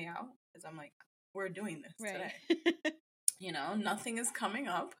blocked today out because I'm like, we're doing this Right. today. Nothing is coming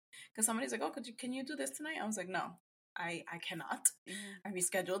up because somebody's like, oh, can you do this tonight? I was like, no, I cannot. Yeah. I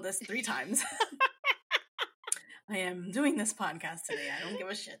rescheduled this 3 times. I am doing this podcast today. I don't give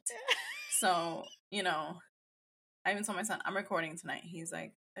a shit. So, I even told my son, I'm recording tonight. He's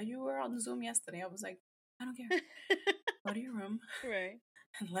like, you were on Zoom yesterday. I was like, I don't care. Go to your room. Right.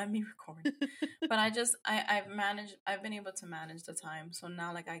 And let me record. But I've been able to manage the time. So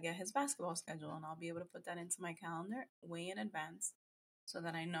now, like, I get his basketball schedule and I'll be able to put that into my calendar way in advance so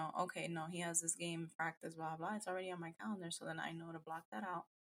that I know, okay, no, he has this game practice, blah, blah. It's already on my calendar. So then I know to block that out.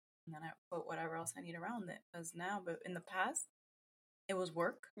 And then I put whatever else I need around it. Because now, but in the past, it was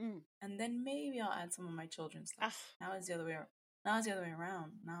work. And then maybe I'll add some of my children's stuff. Now it's the other way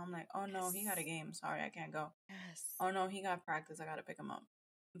around. Now I'm like, oh no, he got a game. Sorry, I can't go. Yes. Oh no, he got practice. I got to pick him up.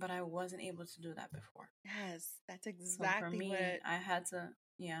 But I wasn't able to do that before. Yes, that's exactly so for me, I had to,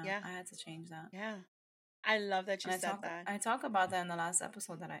 I had to change that. Yeah. I love that you said that. I talk about that in the last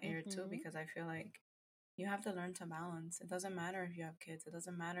episode that I aired too, because I feel like you have to learn to balance. It doesn't matter if you have kids. It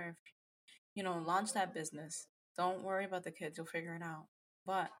doesn't matter if, launch that business. Don't worry about the kids. You'll figure it out.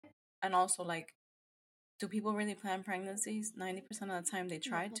 And also, like, do people really plan pregnancies? 90% of the time they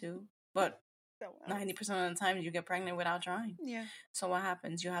try to, but 90% of the time you get pregnant without trying. Yeah. So what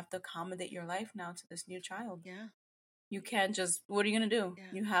happens? You have to accommodate your life now to this new child. Yeah. You can't just, what are you going to do? Yeah.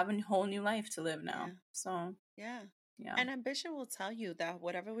 You have a whole new life to live now. Yeah. So, yeah. Yeah. And ambition will tell you that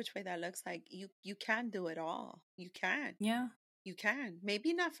whatever which way that looks like, you can do it all. You can. Yeah. You can.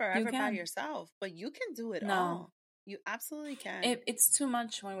 Maybe not forever by yourself, but you can do it all. You absolutely can. It's too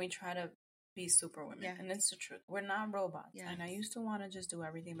much when we try to be super women. Yeah. And it's the truth. We're not robots. Yeah. And I used to want to just do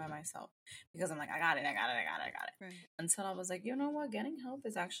everything by myself because I'm like, I got it. Right. Until I was like, you know what? Getting help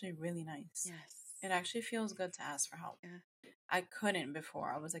is actually really nice. Yes. It actually feels good to ask for help. Yeah. I couldn't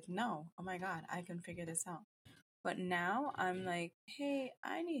before. I was like, no, oh my God, I can figure this out. But now I'm like, hey,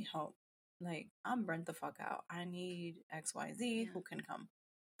 I need help. Like, I'm burnt the fuck out. I need XYZ. Who can come?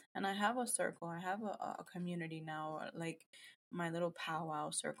 And I have a circle. I have a community now, like my little powwow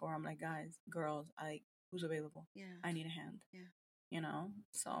circle where I'm like, guys, girls, who's available? Yeah. I need a hand. Yeah.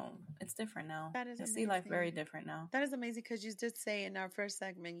 So it's different now. That is amazing. I see life very different now. That is amazing because you did say in our first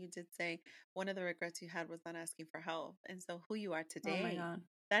segment, you did say one of the regrets you had was not asking for help. And so who you are today. Oh my God.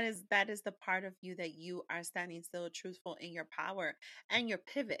 That is the part of you that you are standing still truthful in your power and your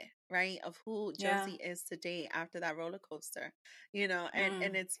pivot, right? Of who Josie is today after that roller coaster,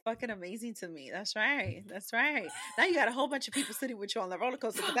 and it's fucking amazing to me. That's right. That's right. Now you got a whole bunch of people sitting with you on the roller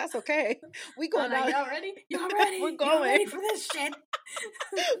coaster, but that's okay. We going out. Y'all ready? Y'all ready? We're going. Y'all ready for this shit?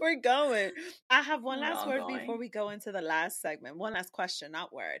 We're going. I have one last word before we go into the last segment. One last question,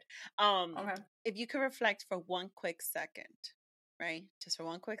 not word. Okay. If you could reflect for one quick second, right? Just for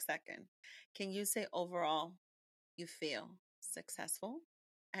one quick second. Can you say overall you feel successful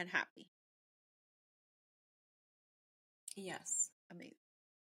and happy? Yes.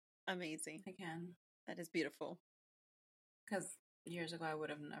 Amazing. I can. That is beautiful. Because years ago, I would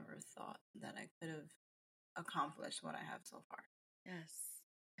have never thought that I could have accomplished what I have so far. Yes.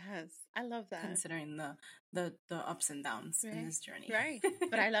 Yes. I love that. Considering the ups and downs in this journey. Right.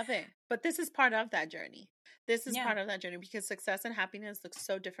 But I love it. But this is part of that journey. This is part of that journey because success and happiness looks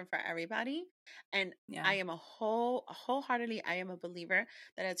so different for everybody. And I am wholeheartedly, I am a believer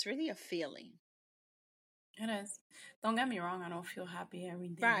that it's really a feeling. It is. Don't get me wrong. I don't feel happy every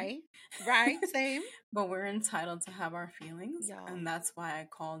day. Right. Same. But we're entitled to have our feelings. And that's why I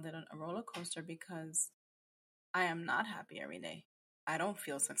called it a roller coaster, because I am not happy every day. I don't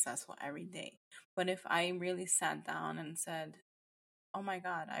feel successful every day. But if I really sat down and said, oh my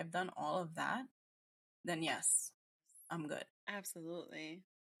God, I've done all of that, then yes, I'm good. Absolutely.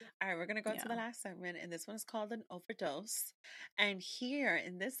 All right, we're going to go to the last segment, and this one is called an overdose. And here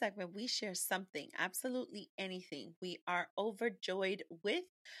in this segment, we share something, absolutely anything we are overjoyed with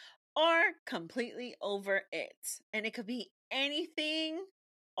or completely over it. And it could be anything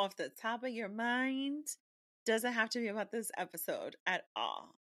off the top of your mind. Doesn't have to be about this episode at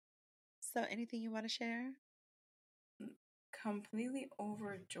all. So anything you want to share? Completely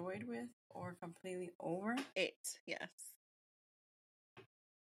overjoyed with or completely over it? Yes.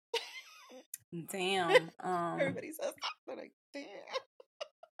 Damn. Everybody says that. Like, damn.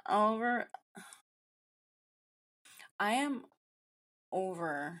 Over. I am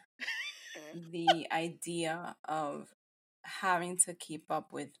over the idea of having to keep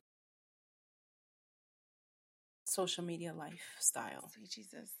up with social media lifestyle. Sweet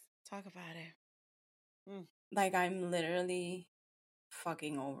Jesus. Talk about it. Like, I'm literally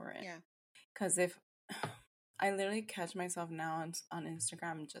fucking over it. Yeah. Because if I literally catch myself now on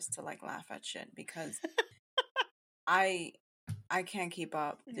Instagram just to like laugh at shit because I can't keep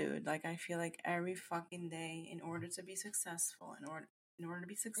up, dude. Like I feel like every fucking day, in order to be successful, in order to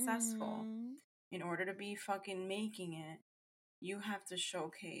be successful, Mm-hmm. in order to be fucking making it, you have to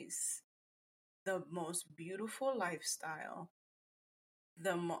showcase the most beautiful lifestyle,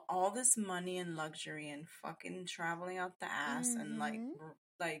 all this money and luxury and fucking traveling out the ass and Mm-hmm.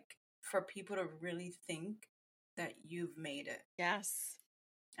 like for people to really think that you've made it. Yes.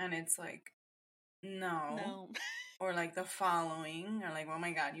 And it's like, no. No. Or like the following, or like, oh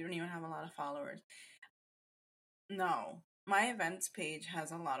my god, you don't even have a lot of followers. No, my events page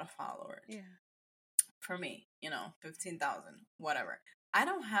has a lot of followers. Yeah. For me, 15,000, whatever. I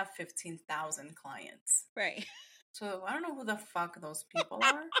don't have 15,000 clients. Right. So I don't know who the fuck those people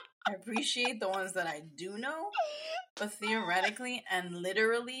are. I appreciate the ones that I do know, but theoretically and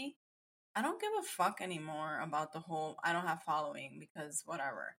literally, I don't give a fuck anymore about the whole I don't have following because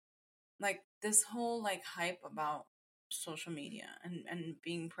whatever. Like this whole like hype about social media and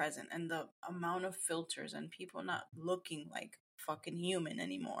being present and the amount of filters and people not looking like fucking human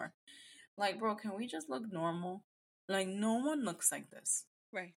anymore. Like, bro, can we just look normal? Like, no one looks like this.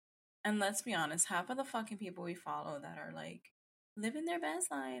 Right. And let's be honest, half of the fucking people we follow that are like living their best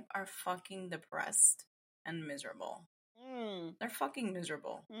life are fucking depressed and miserable. Mm. They're fucking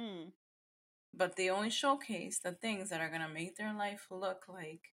miserable. Mm. But they only showcase the things that are going to make their life look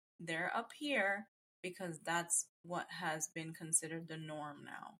like they're up here because that's what has been considered the norm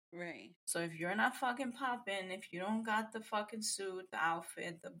now. Right. So if you're not fucking popping, if you don't got the fucking suit, the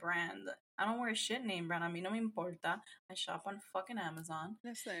outfit, the brand, I don't wear shit name brand. A mí no me importa. I shop on fucking Amazon.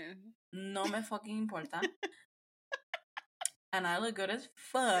 Listen. No me fucking importa. And I look good as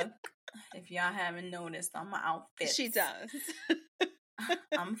fuck. If y'all haven't noticed on my outfits. She does.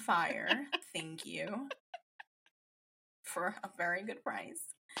 I'm fire. Thank you. For a very good price.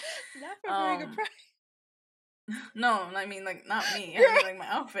 Not for a very good price. No, I mean like not me. I mean like my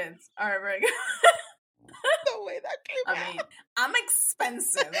outfits are very good. The way that came out. I mean, I'm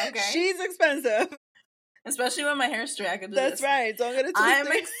expensive, okay? She's expensive. Especially when my hair is straight, I could do That's this. right. Don't get it twisted.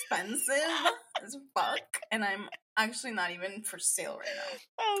 I'm expensive as fuck, and I'm actually not even for sale right now.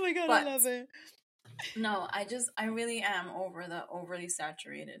 Oh my god, I love it. No, I really am over the overly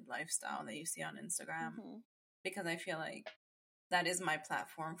saturated lifestyle that you see on Instagram because I feel like that is my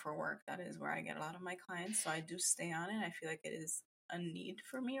platform for work. That is where I get a lot of my clients. So I do stay on it. I feel like it is a need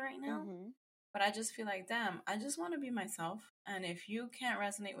for me right now. But I just feel like, damn, I just want to be myself. And if you can't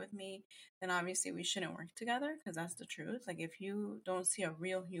resonate with me, then obviously we shouldn't work together because that's the truth. Like if you don't see a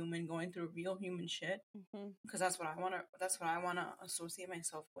real human going through real human shit, because that's what I want to associate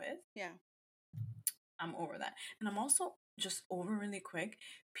myself with. Yeah. I'm over that. And I'm also just over really quick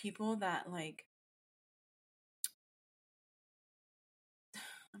people that like,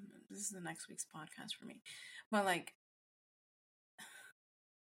 this is the next week's podcast for me, but like,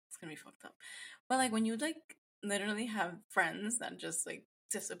 it's gonna be fucked up. But like when you like literally have friends that just like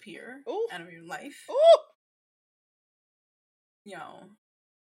disappear out of your life,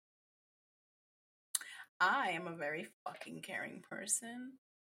 I am a very fucking caring person,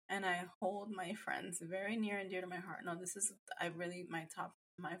 and I hold my friends very near and dear to my heart. No, this is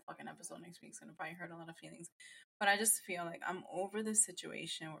my fucking episode next week is gonna probably hurt a lot of feelings, but I just feel like I'm over this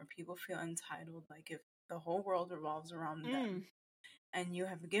situation where people feel entitled, like if the whole world revolves around them, and you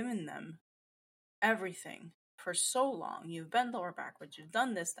have given them everything for so long. You've bent over backwards. You've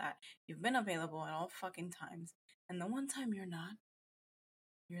done this, that. You've been available at all fucking times. And the one time you're not,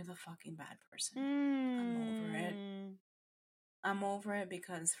 you're the fucking bad person. I'm over it. I'm over it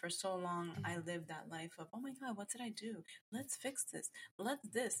because for so long I lived that life of, oh my God, what did I do? Let's fix this. Let's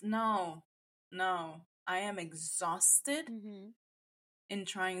this. No. I am exhausted in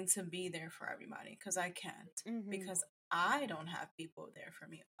trying to be there for everybody because I can't. Because I don't have people there for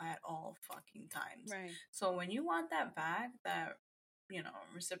me at all fucking times. Right. So when you want that back, that,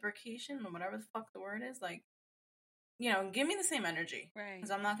 reciprocation or whatever the fuck the word is, like, give me the same energy. Right.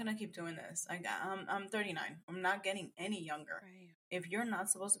 Because I'm not going to keep doing this. I'm 39. I'm not getting any younger. Right. If you're not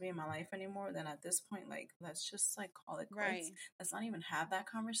supposed to be in my life anymore, then at this point, like, let's just, like, call it quits. Right. Let's not even have that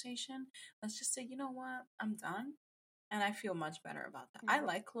conversation. Let's just say, you know what? I'm done. And I feel much better about that. I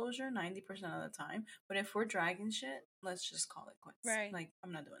like closure 90% of the time. But if we're dragging shit, let's just call it quits. Right. Like,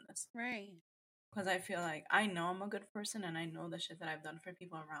 I'm not doing this. Right. Because I feel like I know I'm a good person and I know the shit that I've done for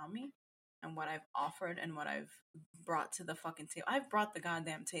people around me and what I've offered and what I've brought to the fucking table. I've brought the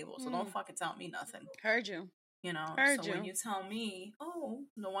goddamn table, so don't fucking tell me nothing. Heard you. So when you tell me, oh,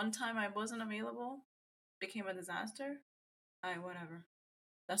 the one time I wasn't available became a disaster, whatever.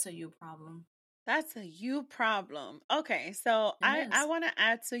 That's a you problem. That's a you problem. Okay, so It I is. want to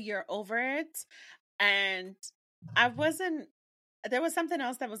add to your over it, and I wasn't. There was something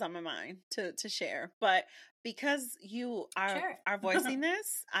else that was on my mind to share, but because you Sure. are voicing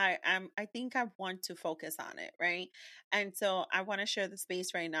this, I think I want to focus on it, right? And so I want to share the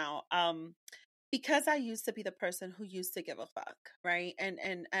space right now. Because I used to be the person who used to give a fuck, right? And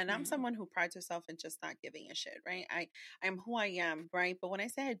I'm Mm. someone who prides herself in just not giving a shit, right? I'm who I am, right? But when I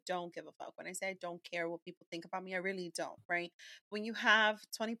say I don't give a fuck, when I say I don't care what people think about me, I really don't, right? When you have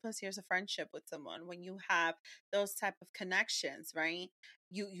 20 plus years of friendship with someone, when you have those type of connections, right?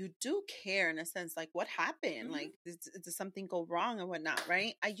 You do care in a sense, like what happened, like Hmm. did something go wrong and whatnot,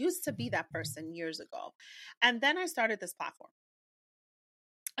 right? I used to be that person years ago, and then I started this platform.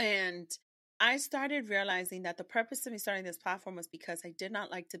 And I started realizing that the purpose of me starting this platform was because I did not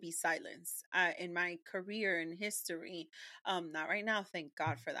like to be silenced in my career and history. Not right now, thank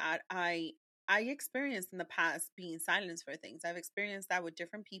God for that. I experienced in the past being silenced for things. I've experienced that with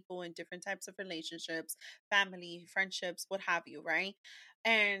different people in different types of relationships, family, friendships, what have you, right?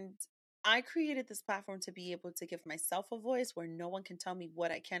 And I created this platform to be able to give myself a voice where no one can tell me what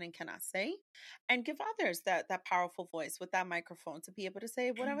I can and cannot say, and give others that powerful voice with that microphone to be able to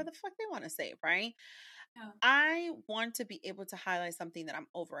say whatever the fuck they want to say, right? Yeah. I want to be able to highlight something that I'm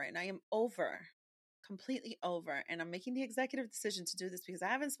over, and I am over, completely over, and I'm making the executive decision to do this because I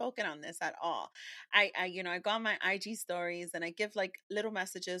haven't spoken on this at all. I go on my IG stories and I give like little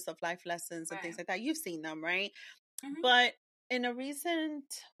messages of life lessons and things Right. like that. You've seen them, right? Hmm. But in a recent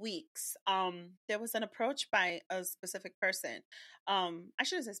weeks, there was an approach by a specific person. I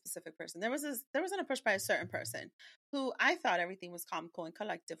shouldn't say specific person. There was an approach by a certain person who I thought everything was calm, cool, and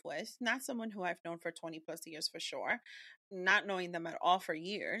collective with. Not someone who I've known for 20 plus years for sure. Not knowing them at all for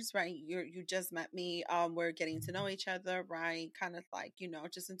years, right? You just met me. We're getting to know each other, right? Kind of like,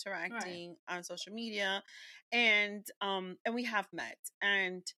 just Right. interacting on social media. And we have met.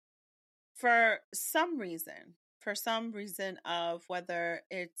 And for some reason of whether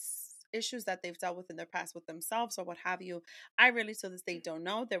it's issues that they've dealt with in their past with themselves or what have you, I really to this day don't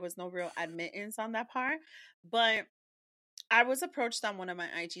know. There was no real admittance on that part. But I was approached on one of my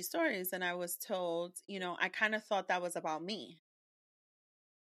IG stories and I was told, I kind of thought that was about me.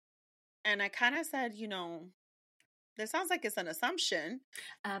 And I kind of said, this sounds like it's an assumption.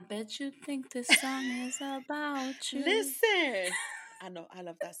 I bet you think this song is about you. Listen, I know I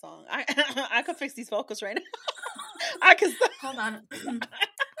love that song. I I could fix these vocals right now. I could. Hold on. I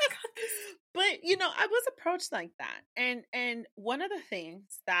got this. But I was approached like that, and one of the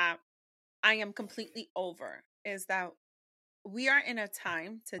things that I am completely over is that we are in a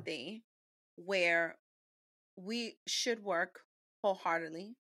time today where we should work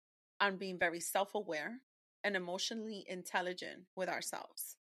wholeheartedly on being very self-aware and emotionally intelligent with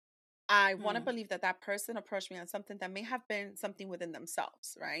ourselves. I want to Hmm. believe that that person approached me on something that may have been something within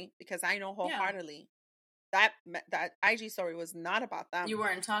themselves, right? Because I know Yeah. wholeheartedly that IG story was not about You them.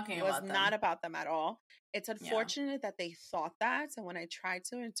 weren't talking Was about them. not about them at all. It's Yeah. unfortunate that they thought that. And when I tried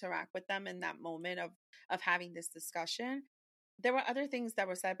to interact with them in that moment of having this discussion, there were other things that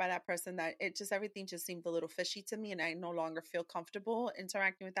were said by that person that everything just seemed a little fishy to me, and I no longer feel comfortable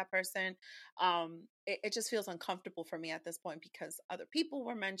interacting with that person. It just feels uncomfortable for me at this point because other people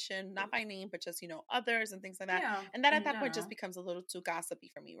were mentioned, not by name, but just others and things like that, Yeah. and that at In that point just general. becomes a little too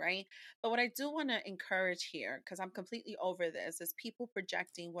gossipy for me, right? But what I do want to encourage here, because I'm completely over this, is people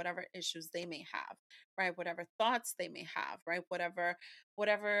projecting whatever issues they may have, right? Whatever thoughts they may have, right?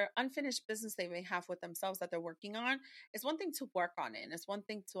 Whatever unfinished business they may have with themselves that they're working on. It's one thing to work on it, and it's one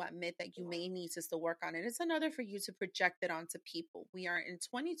thing to admit that you may need to still work on it. It's another for you to project it onto people. We are in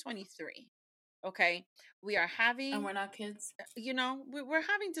 2023. Okay. We are And having, we're not kids. we're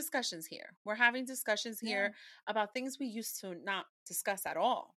having discussions here. We're having discussions Yeah. here about things we used to not discuss at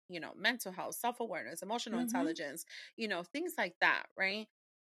all. Mental health, self awareness, emotional Hmm. intelligence, things like that, right?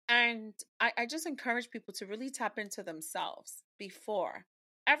 And I just encourage people to really tap into themselves before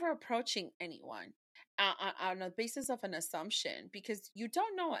ever approaching anyone on the basis of an assumption, because you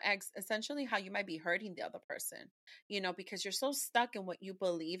don't know essentially how you might be hurting the other person, because you're so stuck in what you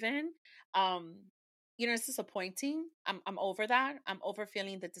believe in. Um, it's disappointing. I'm over that. I'm over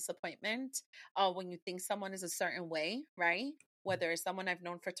feeling the disappointment when you think someone is a certain way, right? Whether it's someone I've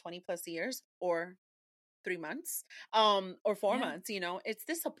known for 20 plus years or 3 months or four Yeah. months, it's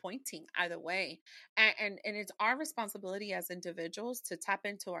disappointing either way. And it's our responsibility as individuals to tap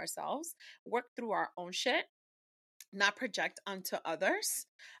into ourselves, work through our own shit, not project onto others.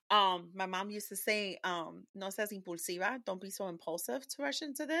 My mom used to say, no seas impulsiva, don't be so impulsive to rush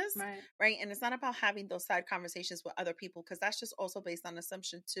into this, Right. right? And it's not about having those side conversations with other people, because that's just also based on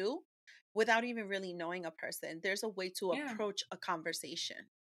assumption too, without even really knowing a person. There's a way to Yeah. approach a conversation,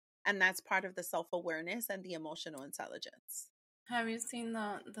 and that's part of the self-awareness and the emotional intelligence. Have you seen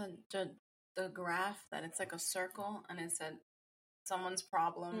the graph that it's like a circle and it said someone's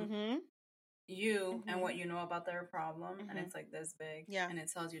problem, Mm-hmm. you, and Mm-hmm. what you know about their problem, and Mm-hmm. it's like this big, Yeah. and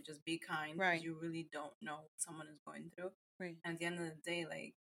it tells you just be kind because Right. you really don't know what someone is going through. Right. And at the end of the day,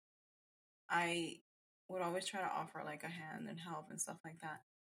 like, I would always try to offer like a hand and help and stuff like that.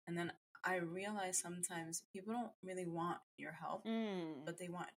 And then I realize sometimes people don't really want your help, Mm. but they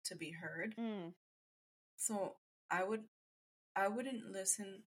want to be heard. Mm. So I would I wouldn't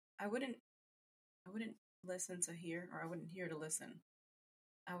listen I wouldn't I wouldn't listen to hear, or I wouldn't hear to listen.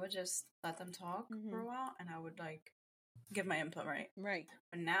 I would just let them talk for Mm-hmm. a while and I would like give my input, right? Right.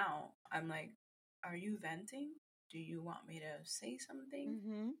 But now I'm like, are you venting? Do you want me to say something?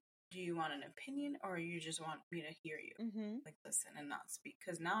 Mm-hmm. Do you want an opinion, or you just want me to hear you? Mm-hmm. Like, listen and not speak.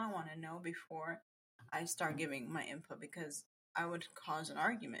 Because now I want to know before I start giving my input, because I would cause an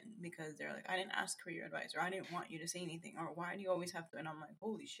argument because they're like, I didn't ask for your advice, or I didn't want you to say anything, or why do you always have to? And I'm like,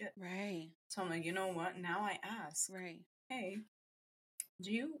 holy shit. Right. So I'm like, you know what? Now I ask, Right. hey,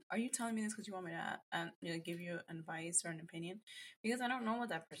 are you telling me this because you want me to give you advice or an opinion? Because I don't know what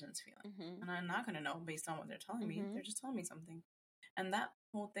that person's feeling, Mm-hmm. and I'm not gonna know based on what they're telling me. Mm-hmm. They're just telling me something, and that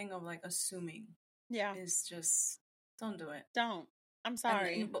whole thing of like assuming Yeah. is just, don't do it. Don't. I'm And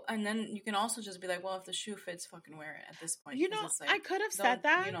sorry. and then you can also just be like, well, if the shoe fits, fucking wear it at this point, You because know, it's I like, could have said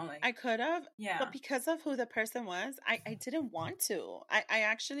don't, that. like, I could have, yeah. but because of who the person was, I didn't want to. I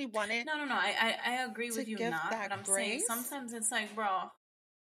actually wanted No. I agree to with you give not, that but I'm saying grace. sometimes it's like, bro,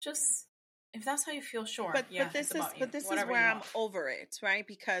 just if that's how you feel, sure, but yeah, but it's this is about you, but this is whatever where you I'm want. over it, right?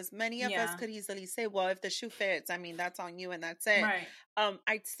 Because many of us Yeah, could easily say, well, if the shoe fits, I mean, that's on you and that's it. right.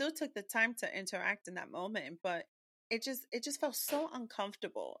 I still took the time to interact in that moment, but it just felt so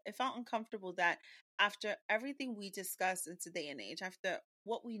uncomfortable. It felt uncomfortable that after everything we discussed in today and age, after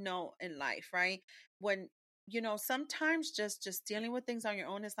what we know in life, right? When sometimes just dealing with things on your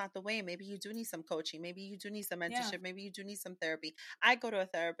own is not the way. Maybe you do need some coaching, maybe you do need some Yeah, mentorship, maybe you do need some therapy. I go to a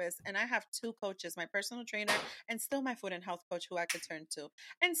therapist and I have two coaches, my personal trainer and still my food and health coach, who I could turn to.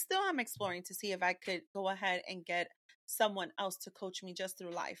 And still I'm exploring to see if I could go ahead and get someone else to coach me just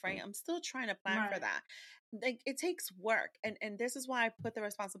through life, right? I'm still trying to plan for right. that. Like, it takes work, and this is why I put the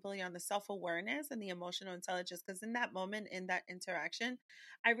responsibility on the self-awareness and the emotional intelligence, because in that moment, in that interaction,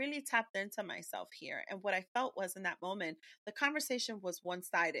 I really tapped into myself here. And what I felt was, in that moment, the conversation was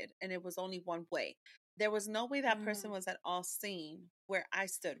one-sided and it was only one way. There was no way that person Mm, was at all seeing where I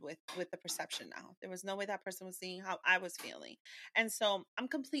stood with the perception. Now there was no way that person was seeing how I was feeling. And so I'm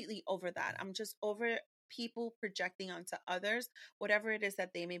completely over that. I'm just over people projecting onto others whatever it is that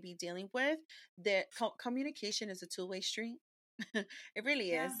they may be dealing with. That communication is a two-way street. It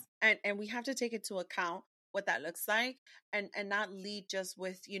really yeah. is. And we have to take into account what that looks like, and not lead just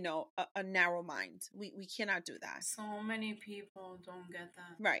with a narrow mind. We cannot do that. So many people don't get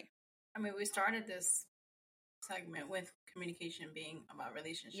that. Right. I mean, we started this segment with communication being about Yeah.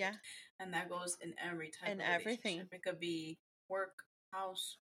 relationships, and that goes in every type And of relationship. everything. It could be work,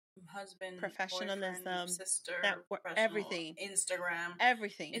 house, husband, boyfriend, Professionalism. That sister, professional, everything. Instagram.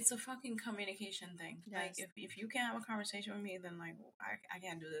 Everything. It's a fucking communication thing. Like, Yes. if you can't have a conversation with me, then like I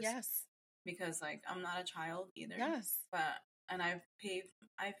can't do this, Yes. because like I'm not a child either. Yes. But and I've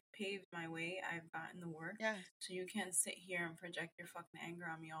paved my way. I've gotten the work. Yes. So you can't sit here and project your fucking anger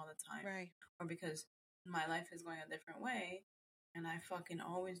on me all the time, Right. or because my life is going a different way, and I fucking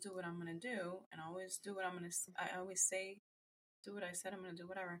always do what I'm gonna do, and always do what I always say, do what I said I'm gonna do,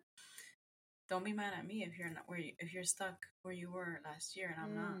 whatever. Don't be mad at me if you're not if you're stuck where you were last year and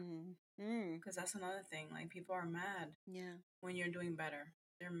I'm not, Mm. Mm. because that's another thing. Like, people are mad Yeah. when you're doing better.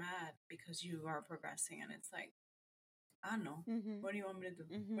 They're mad because you are progressing, and it's like, I don't know. Mm-hmm. What do you want me to do?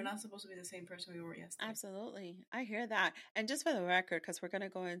 We're Mm-hmm. not supposed to be the same person we were yesterday. Absolutely. I hear that. And just for the record, because we're going to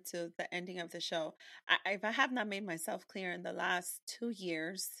go into the ending of the show, if I have not made myself clear in the last 2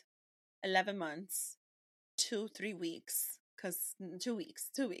 years, 11 months, 2, 3 weeks, because 2 weeks,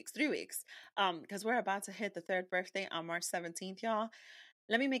 2 weeks, 3 weeks, because we're about to hit the third birthday on March 17th, y'all.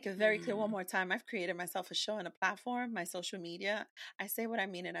 Let me make it very clear one Mm, more time. I've created myself a show and a platform, my social media. I say what I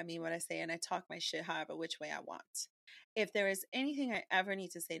mean and I mean what I say, and I talk my shit however which way I want. If there is anything I ever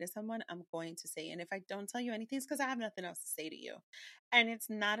need to say to someone, I'm going to say. And if I don't tell you anything, it's because I have nothing else to say to you. And it's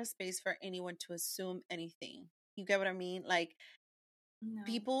not a space for anyone to assume anything. You get what I mean? Like, No,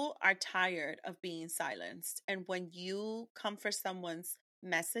 People are tired of being silenced. And when you come for someone's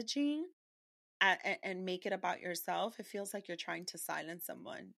messaging and make it about yourself, it feels like you're trying to silence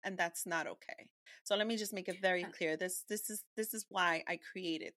someone, and that's not okay. So let me just make it very and clear. This is why I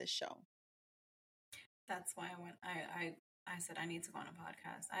created the show. that's why I said I need to go on a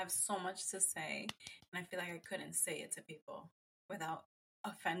podcast. I have so much to say, and I feel like I couldn't say it to people without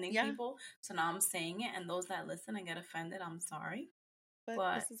offending Yeah, people. So now I'm saying it, and those that listen and get offended, I'm sorry, but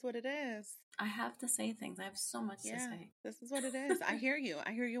but this is what it is. I have to say things. I have so much to Yeah, say. this is what it is. I hear you.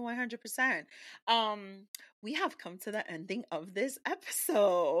 I hear you 100%. Um, we have come to the ending of this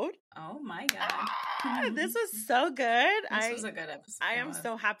episode. Oh my god, This was so good. this was a good episode. I It am was.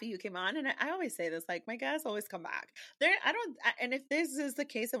 so happy you came on, and I always say this, like my guests always come back. And if this is the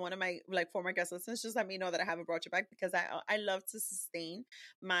case, and one of my like former guest listeners, just let me know that I haven't brought you back, because I love to sustain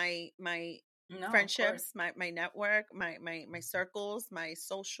my No, of friendships, course. my network, my circles, my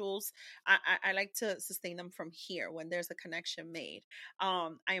socials. I like to sustain them from here when there's a connection made.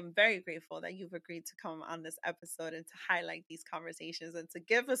 I am very grateful that you've agreed to come on this episode and to highlight these conversations and to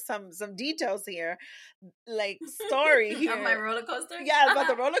give us some details here, like story Of my here. roller coaster. Yeah, about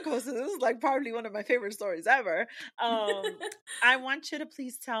the roller coaster. This is like probably one of my favorite stories ever. I want you to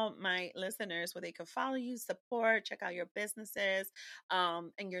please tell my listeners where they can follow you, support, check out your businesses,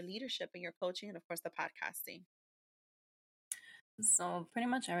 and your leadership and your coaching, and of course the podcasting. So pretty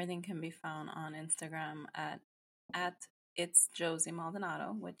much everything can be found on Instagram at it's Josie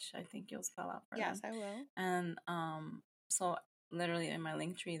Maldonado, which I think you'll spell out for Yes, them. I will. And so literally in my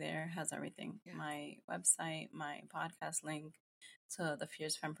link tree there has everything. Yeah. My website, my podcast link to the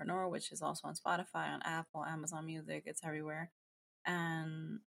Fierce Fempreneur, which is also on Spotify, on Apple, Amazon Music, it's everywhere.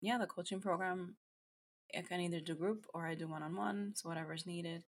 And yeah, the coaching program, I can either do group or I do one-on-one, so whatever's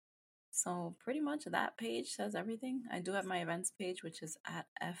needed. So pretty much that page says everything. I do have my events page, which is at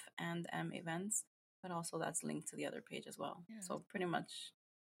F&M Events, but also that's linked to the other page as well. Yeah. So pretty much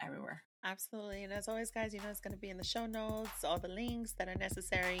everywhere. Absolutely. And as always, guys, it's going to be in the show notes, all the links that are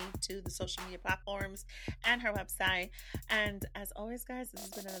necessary to the social media platforms and her website. And as always, guys, this has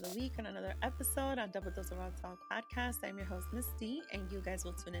been another week and another episode on Double Dose of Raw Talk podcast. I'm your host, Misty, and you guys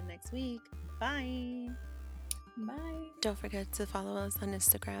will tune in next week. Bye. Bye. Don't forget to follow us on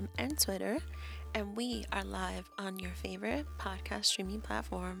Instagram and Twitter. And we are live on your favorite podcast streaming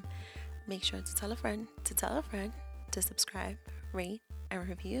platform. Make sure to tell a friend to subscribe, rate, and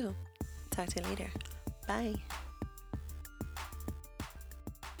review. Talk to you later. Bye.